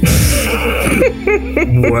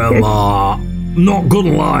 Well, not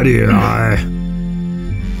gonna lie to you,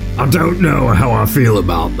 I don't know how I feel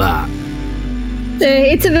about that.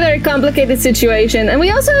 It's a very complicated situation, and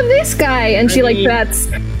we also have this guy, and she pats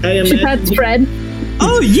Fred.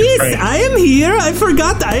 Oh yes, I am here. I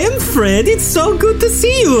forgot. I am Fred. It's so good to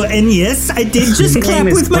see you. And yes, I did just clap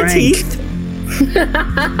with my teeth.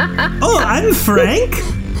 Oh, I'm Frank.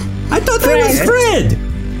 I thought I was Fred.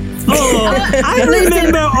 Oh, I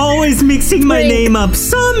remember always mixing my name up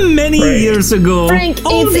so many years ago. Frank,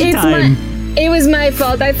 all the time. It was my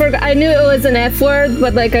fault. I forgot. I knew it was an F word,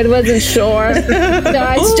 but like I wasn't sure. So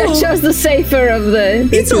I chose the safer of the.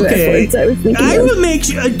 It's two okay. F words I will make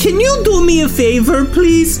sure. Can you do me a favor,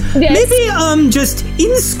 please? Yes. Maybe just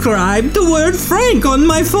inscribe the word Frank on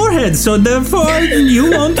my forehead, so therefore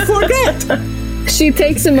you won't forget. She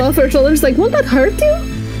takes him off her shoulders. Like, won't that hurt you?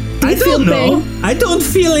 I don't know. Pain? I don't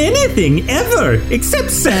feel anything ever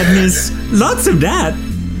except sadness. Lots of that.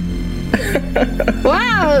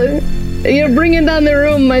 Wow. You're bringing down the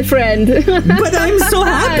room, my friend. But I'm so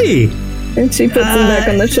happy. And she puts him back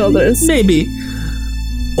on the shoulders. Maybe.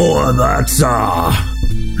 Oh,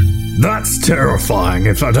 that's terrifying,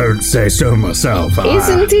 if I don't say so myself.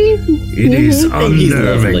 Isn't he? It is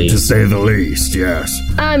unnerving, to say the least, yes.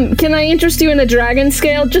 Can I interest you in a dragon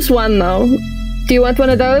scale? Just one, though. Do you want one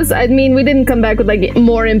of those? I mean, we didn't come back with, like,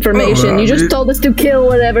 more information. You just told us to kill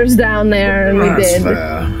whatever's down there, and we did.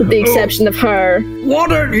 Fair. With the exception of her. Why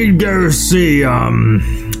don't you go see,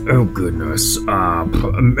 oh goodness,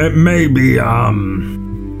 maybe,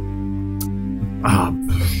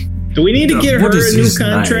 Do we need to get her what is a new his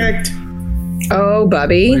contract? Oh,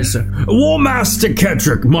 Bubby. War Master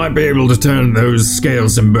Kettrick might be able to turn those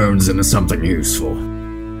scales and bones into something useful.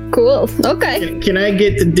 Cool. Okay. Can I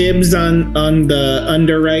get the dibs on the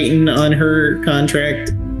underwriting on her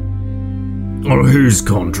contract? Or whose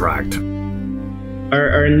contract?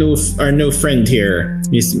 Our new friend here,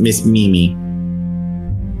 Miss Mimi.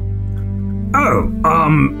 Oh,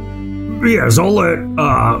 yes, I'll let,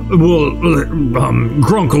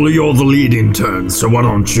 Grunkle, you're the lead intern, so why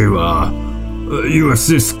don't you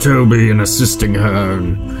assist Toby in assisting her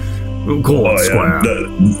and we'll call it square.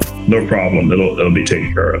 No problem. It'll be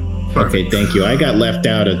taken care of. Okay, thank you. I got left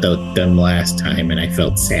out of them last time, and I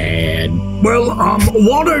felt sad. Well,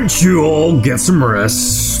 why don't you all get some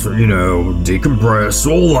rest, decompress,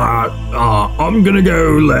 all that. I'm gonna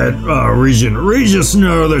go let Regis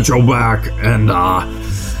know that you're back, and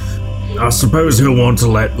I suppose he'll want to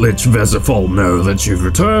let Lich Vezafol know that you've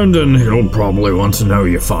returned, and he'll probably want to know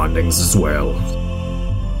your findings as well.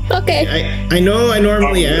 Okay. I know I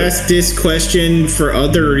normally ask this question for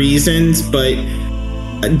other reasons, but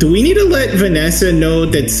do we need to let Vanessa know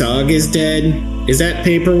that Zog is dead? Is that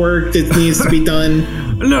paperwork that needs to be done?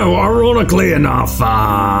 No, ironically enough,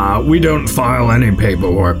 we don't file any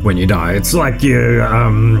paperwork when you die. It's like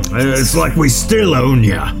it's like we still own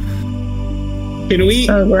you. Can we?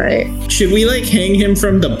 Oh, right. Should we like hang him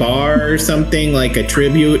from the bar or something, like a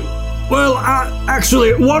tribute? Well,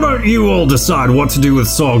 actually, why don't you all decide what to do with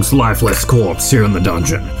Zog's lifeless corpse here in the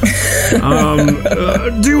dungeon?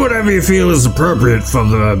 Do whatever you feel is appropriate for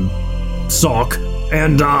the sock,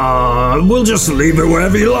 and we'll just leave it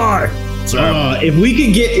wherever you like. So, if we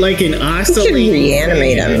could get like an oscillating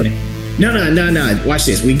reanimate him. No. Watch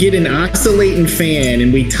this. We get an oscillating fan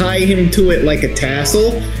and we tie him to it like a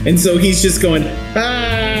tassel, and so he's just going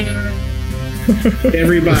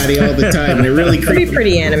everybody all the time. They're really creepy. That'd be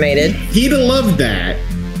pretty animated. He'd have loved that.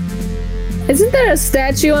 Isn't there a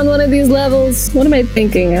statue on one of these levels? What am I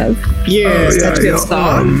thinking of? Yeah,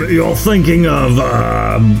 you're thinking of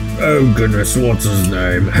oh goodness, what's his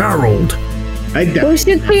name? Harold. We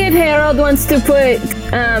should see if Harold wants to put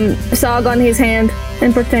Zog on his hand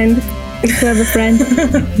and pretend to have a friend.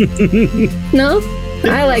 No?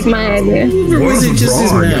 I like my idea. Or was it just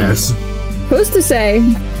his mouth? Who's to say?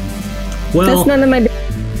 Well, that's none of my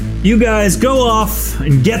you guys go off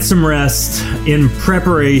and get some rest in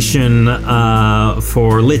preparation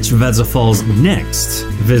for Lich Vezafol's next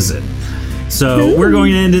visit. So we're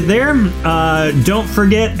going to end it there. Don't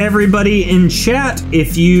forget, everybody in chat,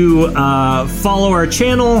 if you follow our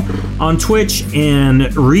channel on Twitch and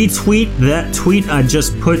retweet that tweet I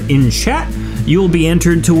just put in chat, you'll be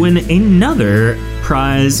entered to win another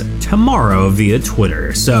prize tomorrow via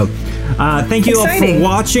Twitter. So thank you all for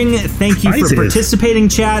watching. Thank you for participating,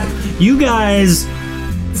 chat. You guys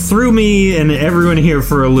threw me and everyone here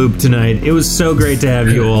for a loop tonight. It was so great to have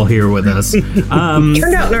you all here with us. Turned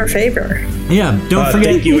out in our favor. Yeah, don't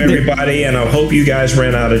forget. Thank you, everybody, and I hope you guys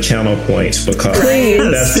ran out of channel points because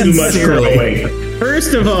that's too much growing.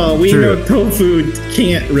 First of all, we know Tofu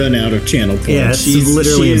can't run out of channel points. Yeah, it's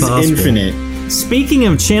literally impossible. Infinite. Speaking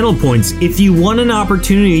of channel points, if you want an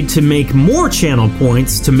opportunity to make more channel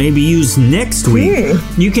points to maybe use next week,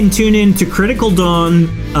 you can tune in to Critical Dawn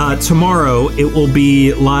tomorrow. It will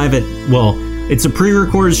be live at, it's a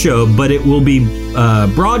pre-recorded show, but it will be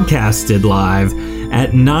broadcasted live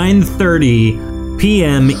at 9:30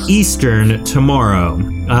 p.m. Eastern tomorrow.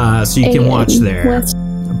 So you can watch there.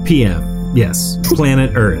 PM, yes.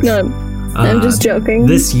 Planet Earth. No, I'm just joking.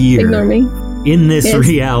 This year. Ignore me. In this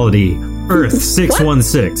reality, Earth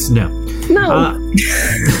 616. No.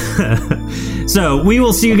 So we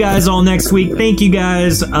will see you guys all next week. Thank you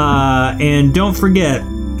guys. And don't forget,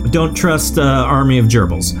 don't trust Army of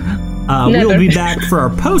Gerbils. We will be back for our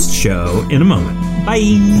post show in a moment.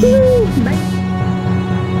 Bye. Bye.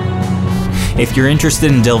 If you're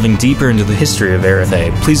interested in delving deeper into the history of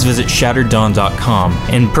Erethe, please visit ShatteredDawn.com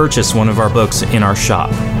and purchase one of our books in our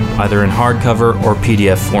shop, either in hardcover or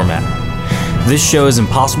PDF format. This show is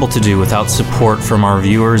impossible to do without support from our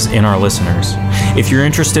viewers and our listeners. If you're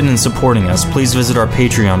interested in supporting us, please visit our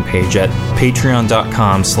Patreon page at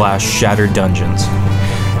patreon.com/ShatteredDungeons.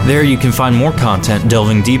 There you can find more content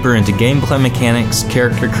delving deeper into gameplay mechanics,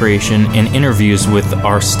 character creation, and interviews with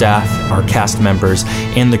our staff, our cast members,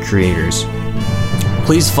 and the creators.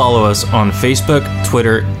 Please follow us on Facebook,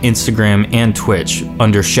 Twitter, Instagram, and Twitch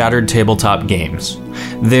under Shattered Tabletop Games.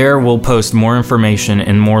 There we'll post more information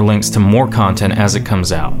and more links to more content as it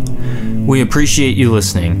comes out. We appreciate you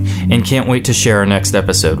listening and can't wait to share our next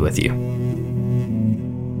episode with you.